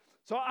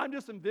 So I'm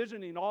just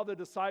envisioning all the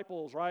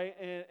disciples, right?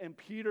 And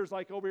Peter's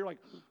like over here like,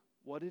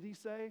 what did he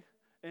say?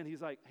 And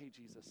he's like, hey,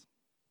 Jesus,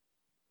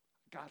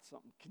 got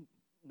something.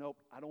 Nope,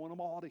 I don't want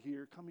them all to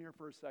hear. Come here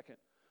for a second.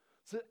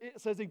 So it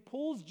says he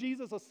pulls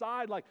Jesus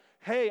aside like,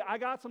 hey, I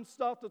got some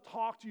stuff to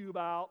talk to you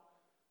about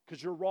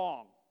because you're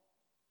wrong.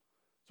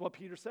 That's what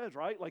Peter says,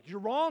 right? Like, you're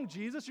wrong,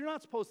 Jesus. You're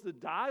not supposed to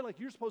die. Like,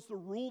 you're supposed to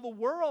rule the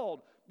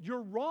world.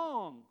 You're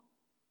wrong.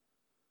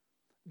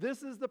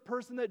 This is the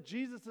person that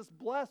Jesus is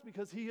blessed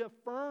because he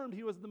affirmed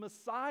he was the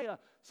Messiah.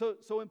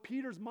 So in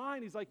Peter's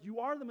mind, he's like, you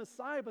are the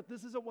Messiah, but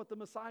this isn't what the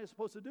Messiah is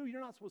supposed to do.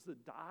 You're not supposed to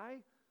die.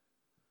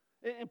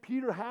 And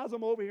Peter has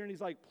him over here, and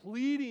he's like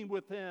pleading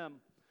with him.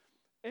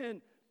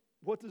 And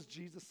what does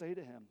Jesus say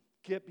to him?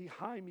 Get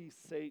behind me,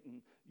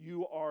 Satan.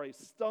 You are a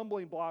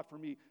stumbling block for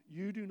me.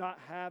 You do not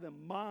have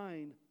in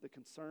mind the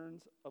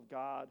concerns of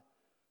God,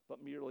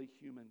 but merely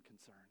human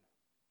concern.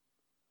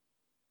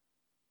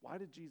 Why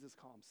did Jesus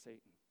call him Satan?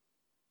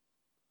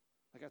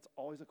 Like, that's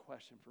always a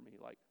question for me.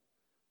 Like,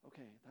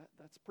 okay,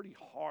 that's pretty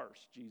harsh,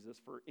 Jesus,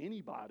 for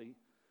anybody.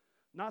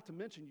 Not to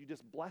mention, you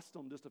just blessed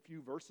him just a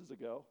few verses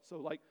ago. So,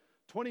 like,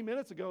 20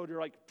 minutes ago,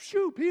 you're like,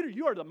 phew, Peter,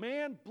 you are the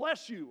man,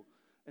 bless you.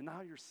 And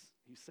now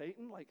he's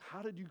Satan? Like,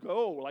 how did you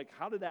go? Like,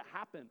 how did that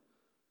happen?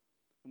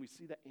 And we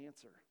see the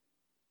answer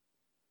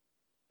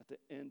at the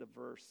end of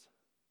verse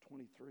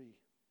 23.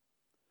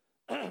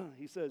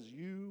 He says,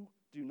 you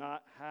do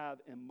not have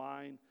in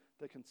mind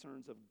the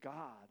concerns of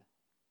God,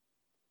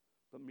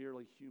 but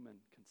merely human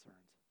concerns.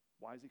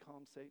 Why does he call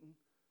him Satan?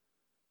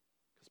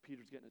 Because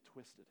Peter's getting it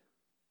twisted.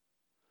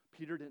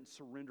 Peter didn't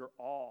surrender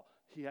all.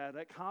 He had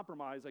that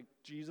compromise, like,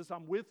 Jesus,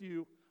 I'm with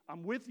you,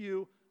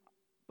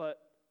 but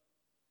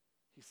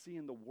he's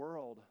seeing the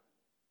world.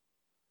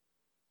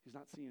 He's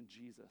not seeing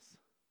Jesus.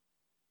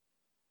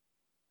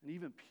 And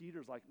even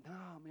Peter's like,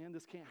 no, man,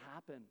 this can't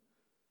happen.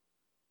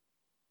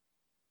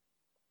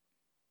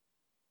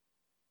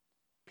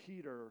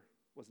 Peter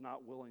was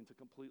not willing to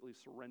completely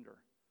surrender.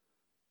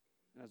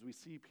 And as we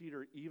see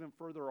Peter even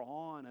further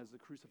on as the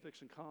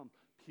crucifixion comes,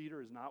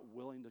 Peter is not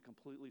willing to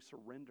completely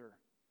surrender.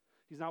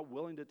 He's not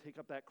willing to take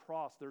up that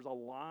cross. There's a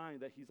line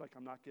that he's like,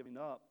 I'm not giving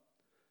up.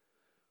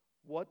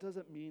 What does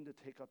it mean to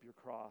take up your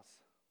cross?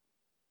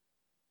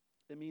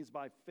 It means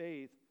by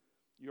faith,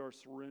 you're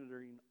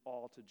surrendering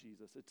all to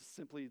Jesus. It's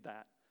simply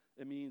that.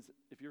 It means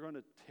if you're going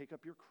to take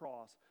up your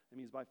cross, it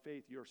means by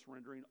faith, you're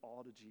surrendering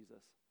all to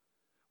Jesus,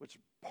 which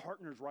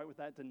partners right with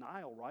that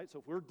denial, right? So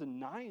if we're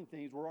denying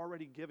things, we're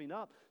already giving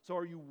up. So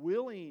are you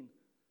willing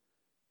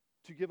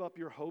to give up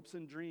your hopes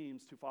and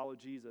dreams to follow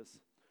Jesus?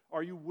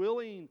 Are you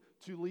willing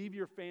to leave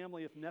your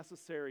family if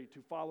necessary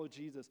to follow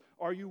Jesus?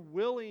 Are you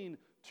willing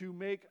to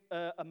make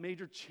a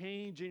major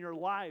change in your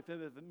life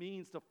if it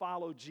means to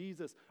follow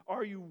Jesus?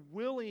 Are you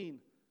willing,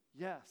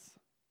 yes,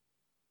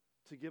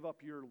 to give up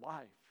your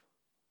life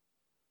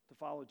to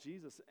follow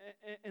Jesus?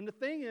 And the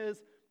thing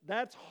is,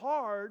 that's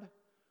hard,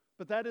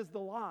 but that is the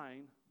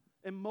line.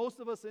 And most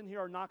of us in here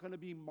are not going to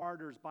be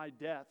martyrs by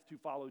death to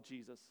follow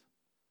Jesus.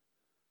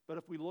 But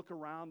if we look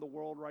around the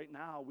world right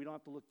now, we don't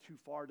have to look too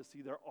far to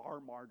see there are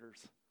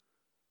martyrs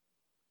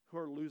who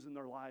are losing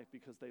their life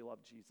because they love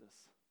Jesus.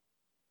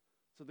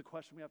 So the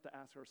question we have to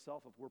ask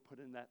ourselves, if we're put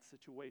in that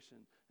situation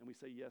and we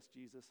say, yes,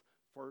 Jesus,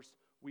 first,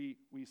 we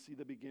see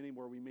the beginning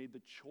where we made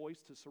the choice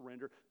to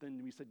surrender.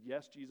 Then we said,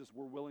 yes, Jesus,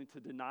 we're willing to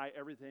deny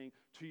everything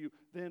to you.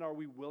 Then are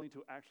we willing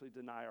to actually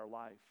deny our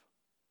life?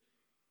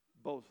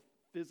 Both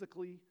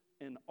physically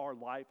and our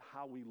life,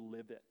 how we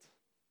live it.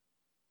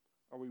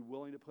 Are we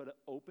willing to put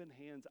open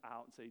hands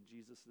out and say,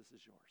 Jesus, this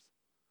is yours.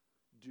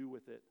 Do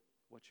with it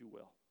what you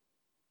will.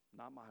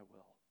 Not my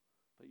will,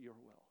 but your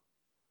will.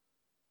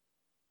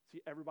 See,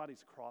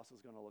 everybody's cross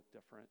is going to look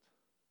different.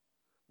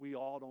 We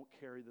all don't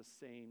carry the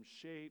same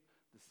shape,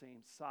 the same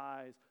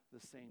size, the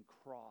same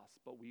cross.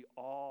 But we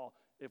all,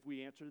 if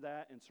we answered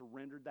that and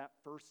surrendered that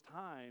first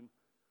time,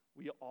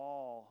 we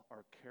all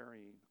are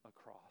carrying a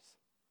cross.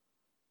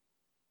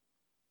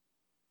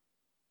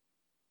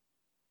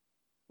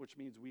 Which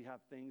means we have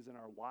things in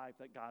our life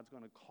that God's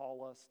going to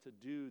call us to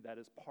do that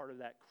is part of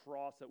that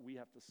cross that we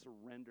have to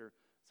surrender.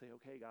 Say,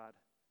 okay, God,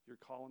 you're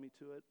calling me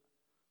to it.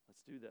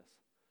 Let's do this.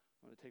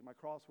 I'm going to take my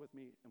cross with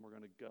me, and we're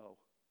going to go.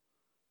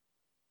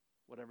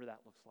 Whatever that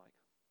looks like.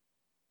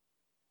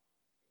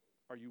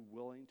 Are you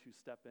willing to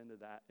step into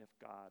that if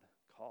God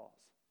calls?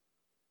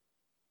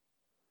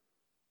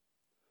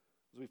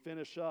 As we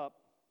finish up,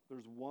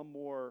 there's one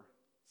more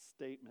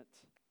statement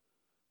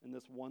in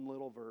this one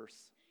little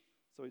verse.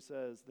 So he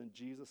says, then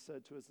Jesus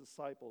said to his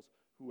disciples,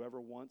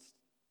 whoever wants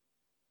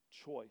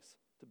choice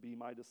to be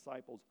my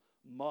disciples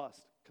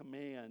must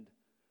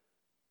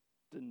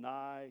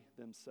deny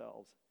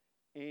themselves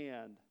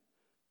and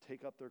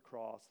take up their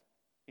cross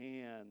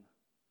and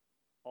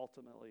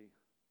ultimately,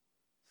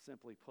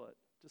 simply put,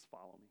 just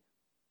follow me.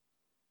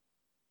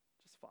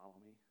 Just follow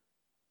me.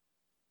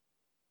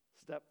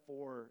 Step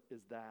 4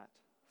 is that.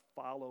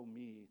 Follow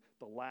me.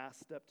 The last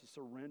step to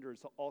surrender is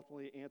to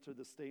ultimately answer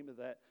the statement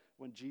that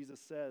when Jesus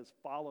says,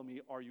 follow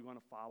me, are you going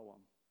to follow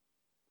him?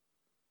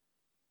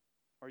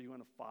 Are you going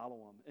to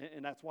follow him?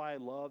 And that's why I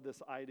love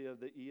this idea of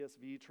the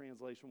ESV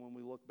translation when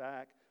we look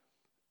back.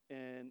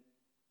 And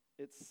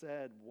it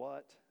said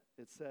what?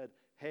 It said,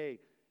 hey,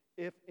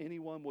 if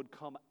anyone would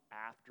come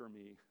after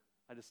me.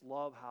 I just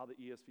love how the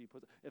ESV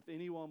puts it. If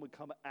anyone would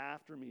come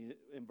after me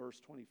in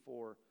verse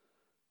 24,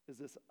 is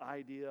this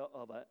idea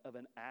of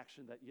an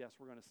action that, yes,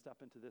 we're going to step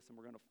into this and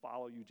we're going to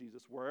follow you,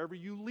 Jesus. Wherever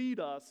you lead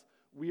us,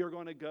 we are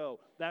going to go.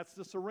 That's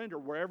the surrender.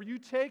 Wherever you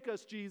take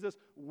us, Jesus,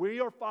 we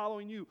are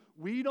following you.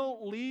 We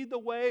don't lead the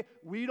way.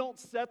 We don't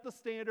set the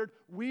standard.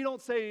 We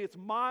don't say it's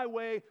my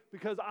way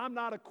because I'm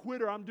not a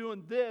quitter. I'm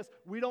doing this.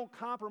 We don't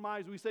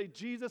compromise. We say,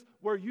 Jesus,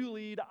 where you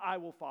lead, I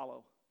will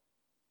follow.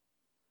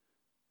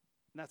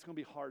 And that's going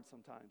to be hard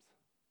sometimes.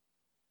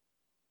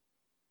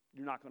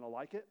 You're not going to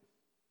like it.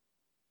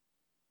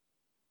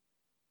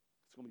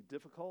 It's going to be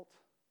difficult.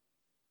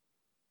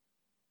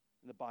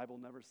 And the Bible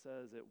never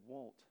says it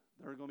won't.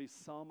 There are going to be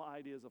some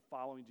ideas of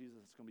following Jesus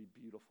that's going to be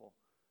beautiful.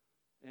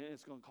 And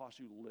it's going to cost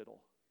you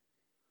little.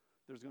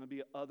 There's going to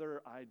be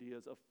other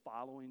ideas of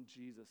following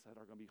Jesus that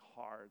are going to be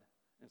hard,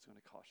 and it's going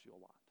to cost you a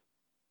lot.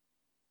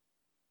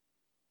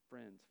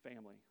 Friends,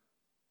 family.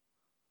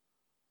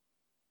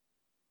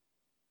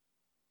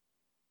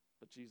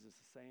 But Jesus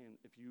is saying,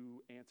 if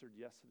you answered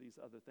yes to these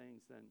other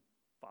things, then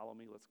follow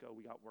me, let's go.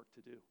 We got work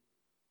to do.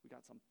 We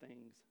got some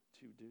things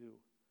to do.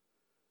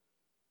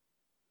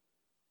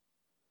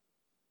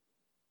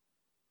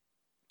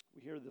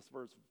 We hear this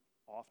verse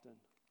often,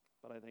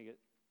 but I think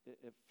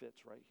it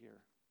fits right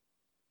here.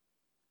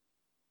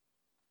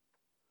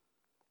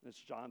 And it's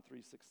John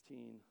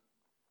 3:16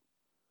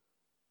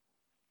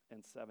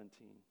 and 17.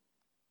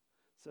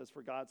 It says,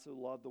 for God so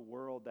loved the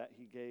world that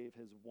he gave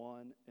his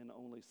one and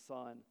only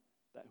Son,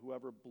 that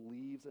whoever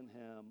believes in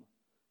him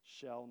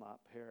shall not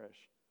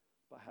perish,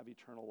 but have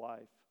eternal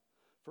life.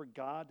 For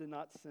God did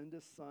not send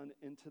his Son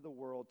into the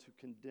world to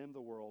condemn the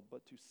world,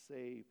 but to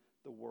save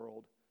the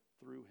world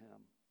through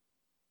him.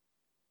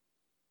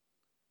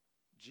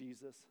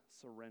 Jesus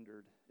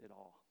surrendered it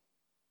all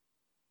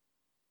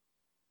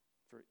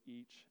for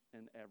each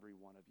and every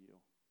one of you.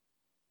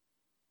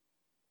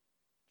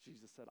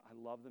 Jesus said, I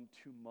love them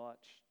too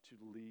much to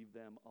leave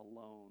them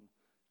alone.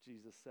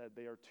 Jesus said,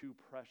 they are too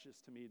precious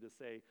to me to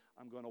say,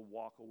 I'm going to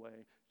walk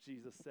away.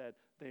 Jesus said,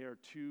 they are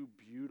too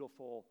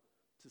beautiful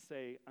to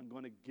say, I'm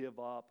going to give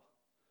up.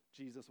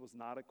 Jesus was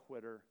not a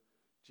quitter.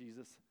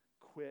 Jesus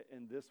quit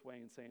in this way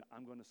and saying,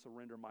 I'm going to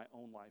surrender my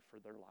own life for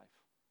their life.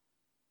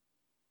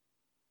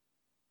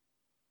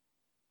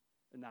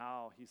 And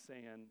now he's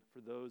saying, for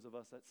those of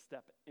us that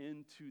step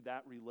into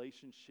that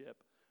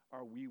relationship,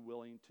 are we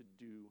willing to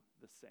do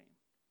the same?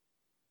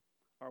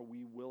 Are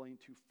we willing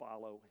to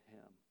follow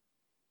him?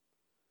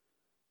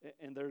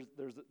 And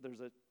there's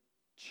a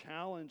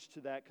challenge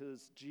to that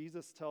because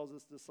Jesus tells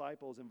his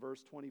disciples in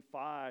verse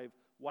 25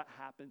 what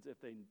happens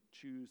if they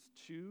choose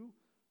to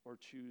or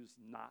choose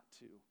not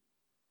to.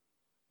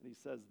 And he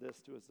says this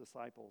to his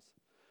disciples,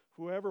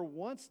 whoever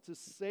wants to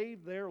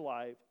save their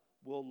life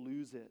will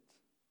lose it,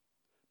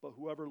 but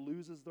whoever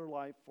loses their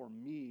life for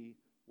me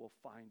will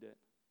find it.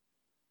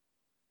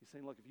 He's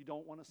saying, look, if you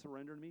don't want to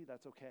surrender to me,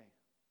 that's okay.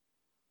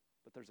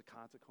 But there's a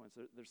consequence.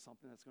 There's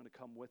something that's going to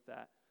come with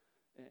that.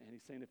 And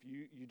he's saying, if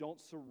you don't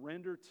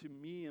surrender to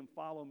me and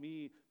follow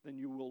me, then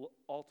you will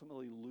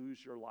ultimately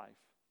lose your life.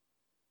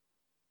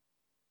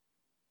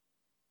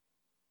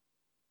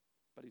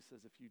 But he says,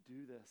 if you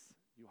do this,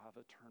 you have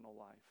eternal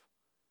life.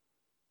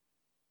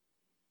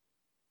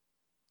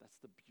 That's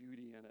the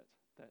beauty in it,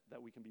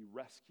 that we can be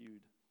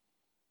rescued.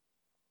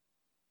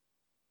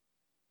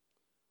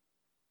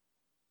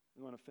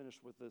 We want to finish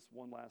with this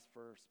one last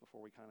verse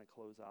before we kind of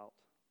close out.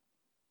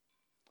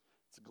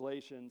 It's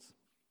Galatians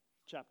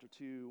chapter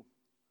 2,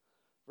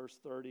 verse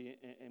 30,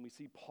 and we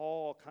see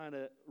Paul kind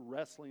of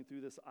wrestling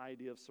through this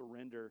idea of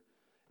surrender.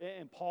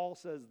 And Paul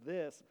says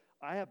this,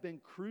 I have been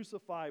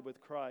crucified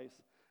with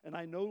Christ, and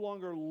I no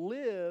longer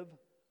live,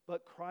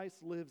 but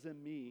Christ lives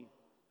in me.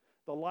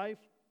 The life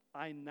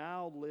I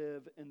now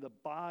live in the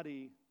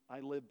body, I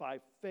live by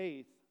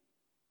faith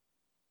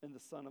in the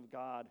Son of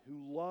God,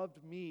 who loved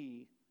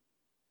me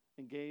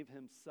and gave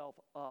himself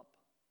up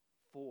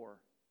for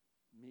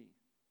me.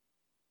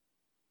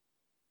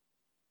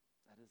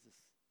 That is this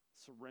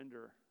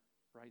surrender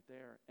right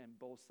there. And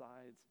both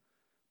sides,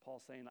 Paul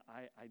saying,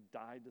 I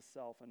died to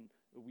self. And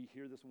we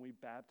hear this when we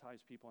baptize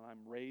people. And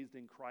I'm raised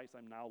in Christ.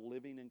 I'm now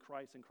living in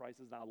Christ. And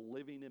Christ is now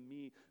living in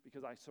me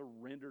because I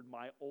surrendered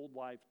my old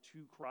life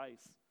to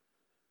Christ.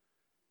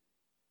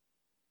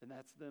 And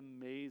that's the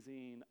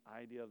amazing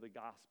idea of the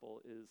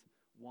gospel is,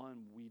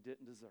 one, we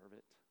didn't deserve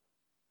it.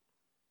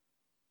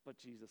 But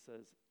Jesus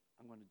says,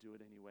 I'm going to do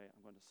it anyway.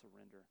 I'm going to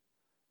surrender.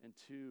 And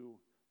two,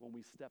 when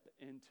we step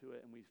into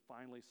it and we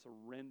finally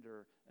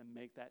surrender and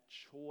make that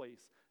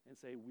choice and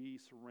say, we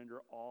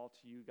surrender all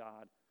to you,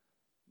 God,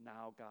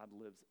 now God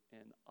lives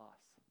in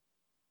us.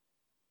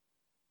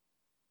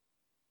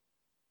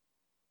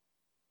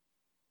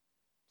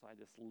 So I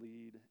just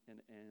lead and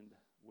end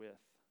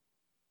with,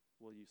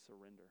 will you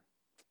surrender?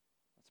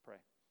 Let's pray.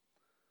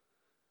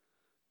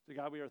 So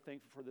God, we are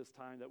thankful for this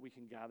time that we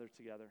can gather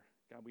together.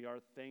 God, we are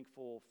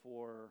thankful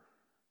for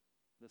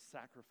the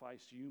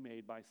sacrifice you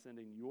made by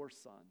sending your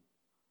Son,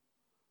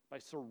 by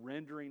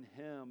surrendering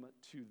him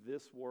to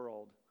this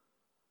world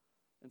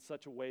in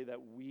such a way that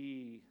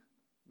we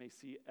may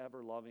see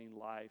ever-loving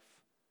life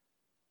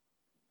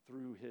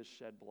through his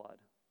shed blood.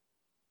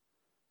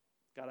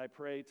 God, I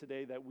pray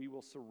today that we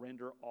will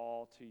surrender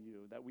all to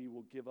you, that we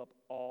will give up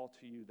all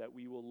to you, that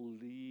we will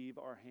leave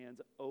our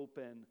hands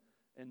open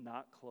and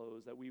not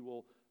closed, that we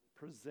will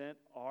present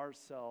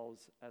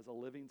ourselves as a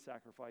living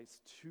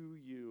sacrifice to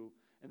you,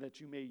 and that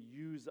you may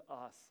use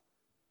us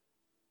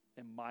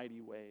in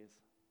mighty ways,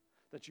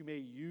 that you may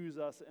use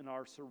us in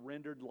our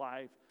surrendered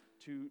life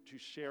to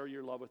share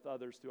your love with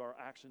others through our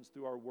actions,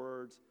 through our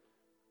words.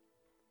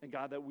 And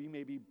God, that we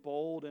may be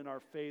bold in our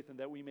faith and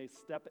that we may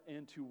step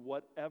into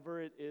whatever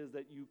it is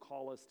that you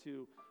call us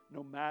to,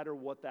 no matter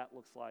what that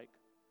looks like.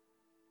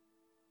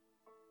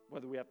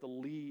 Whether we have to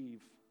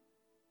leave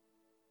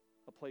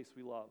a place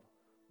we love,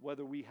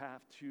 whether we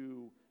have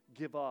to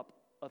give up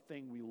a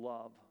thing we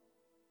love.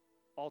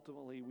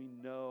 Ultimately, we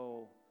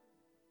know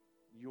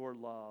your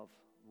love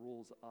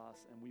rules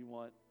us, and we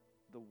want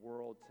the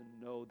world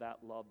to know that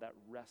love that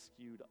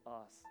rescued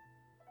us.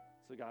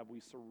 So God, we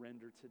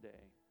surrender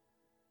today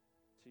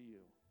to you.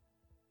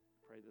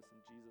 Pray this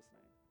in Jesus'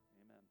 name.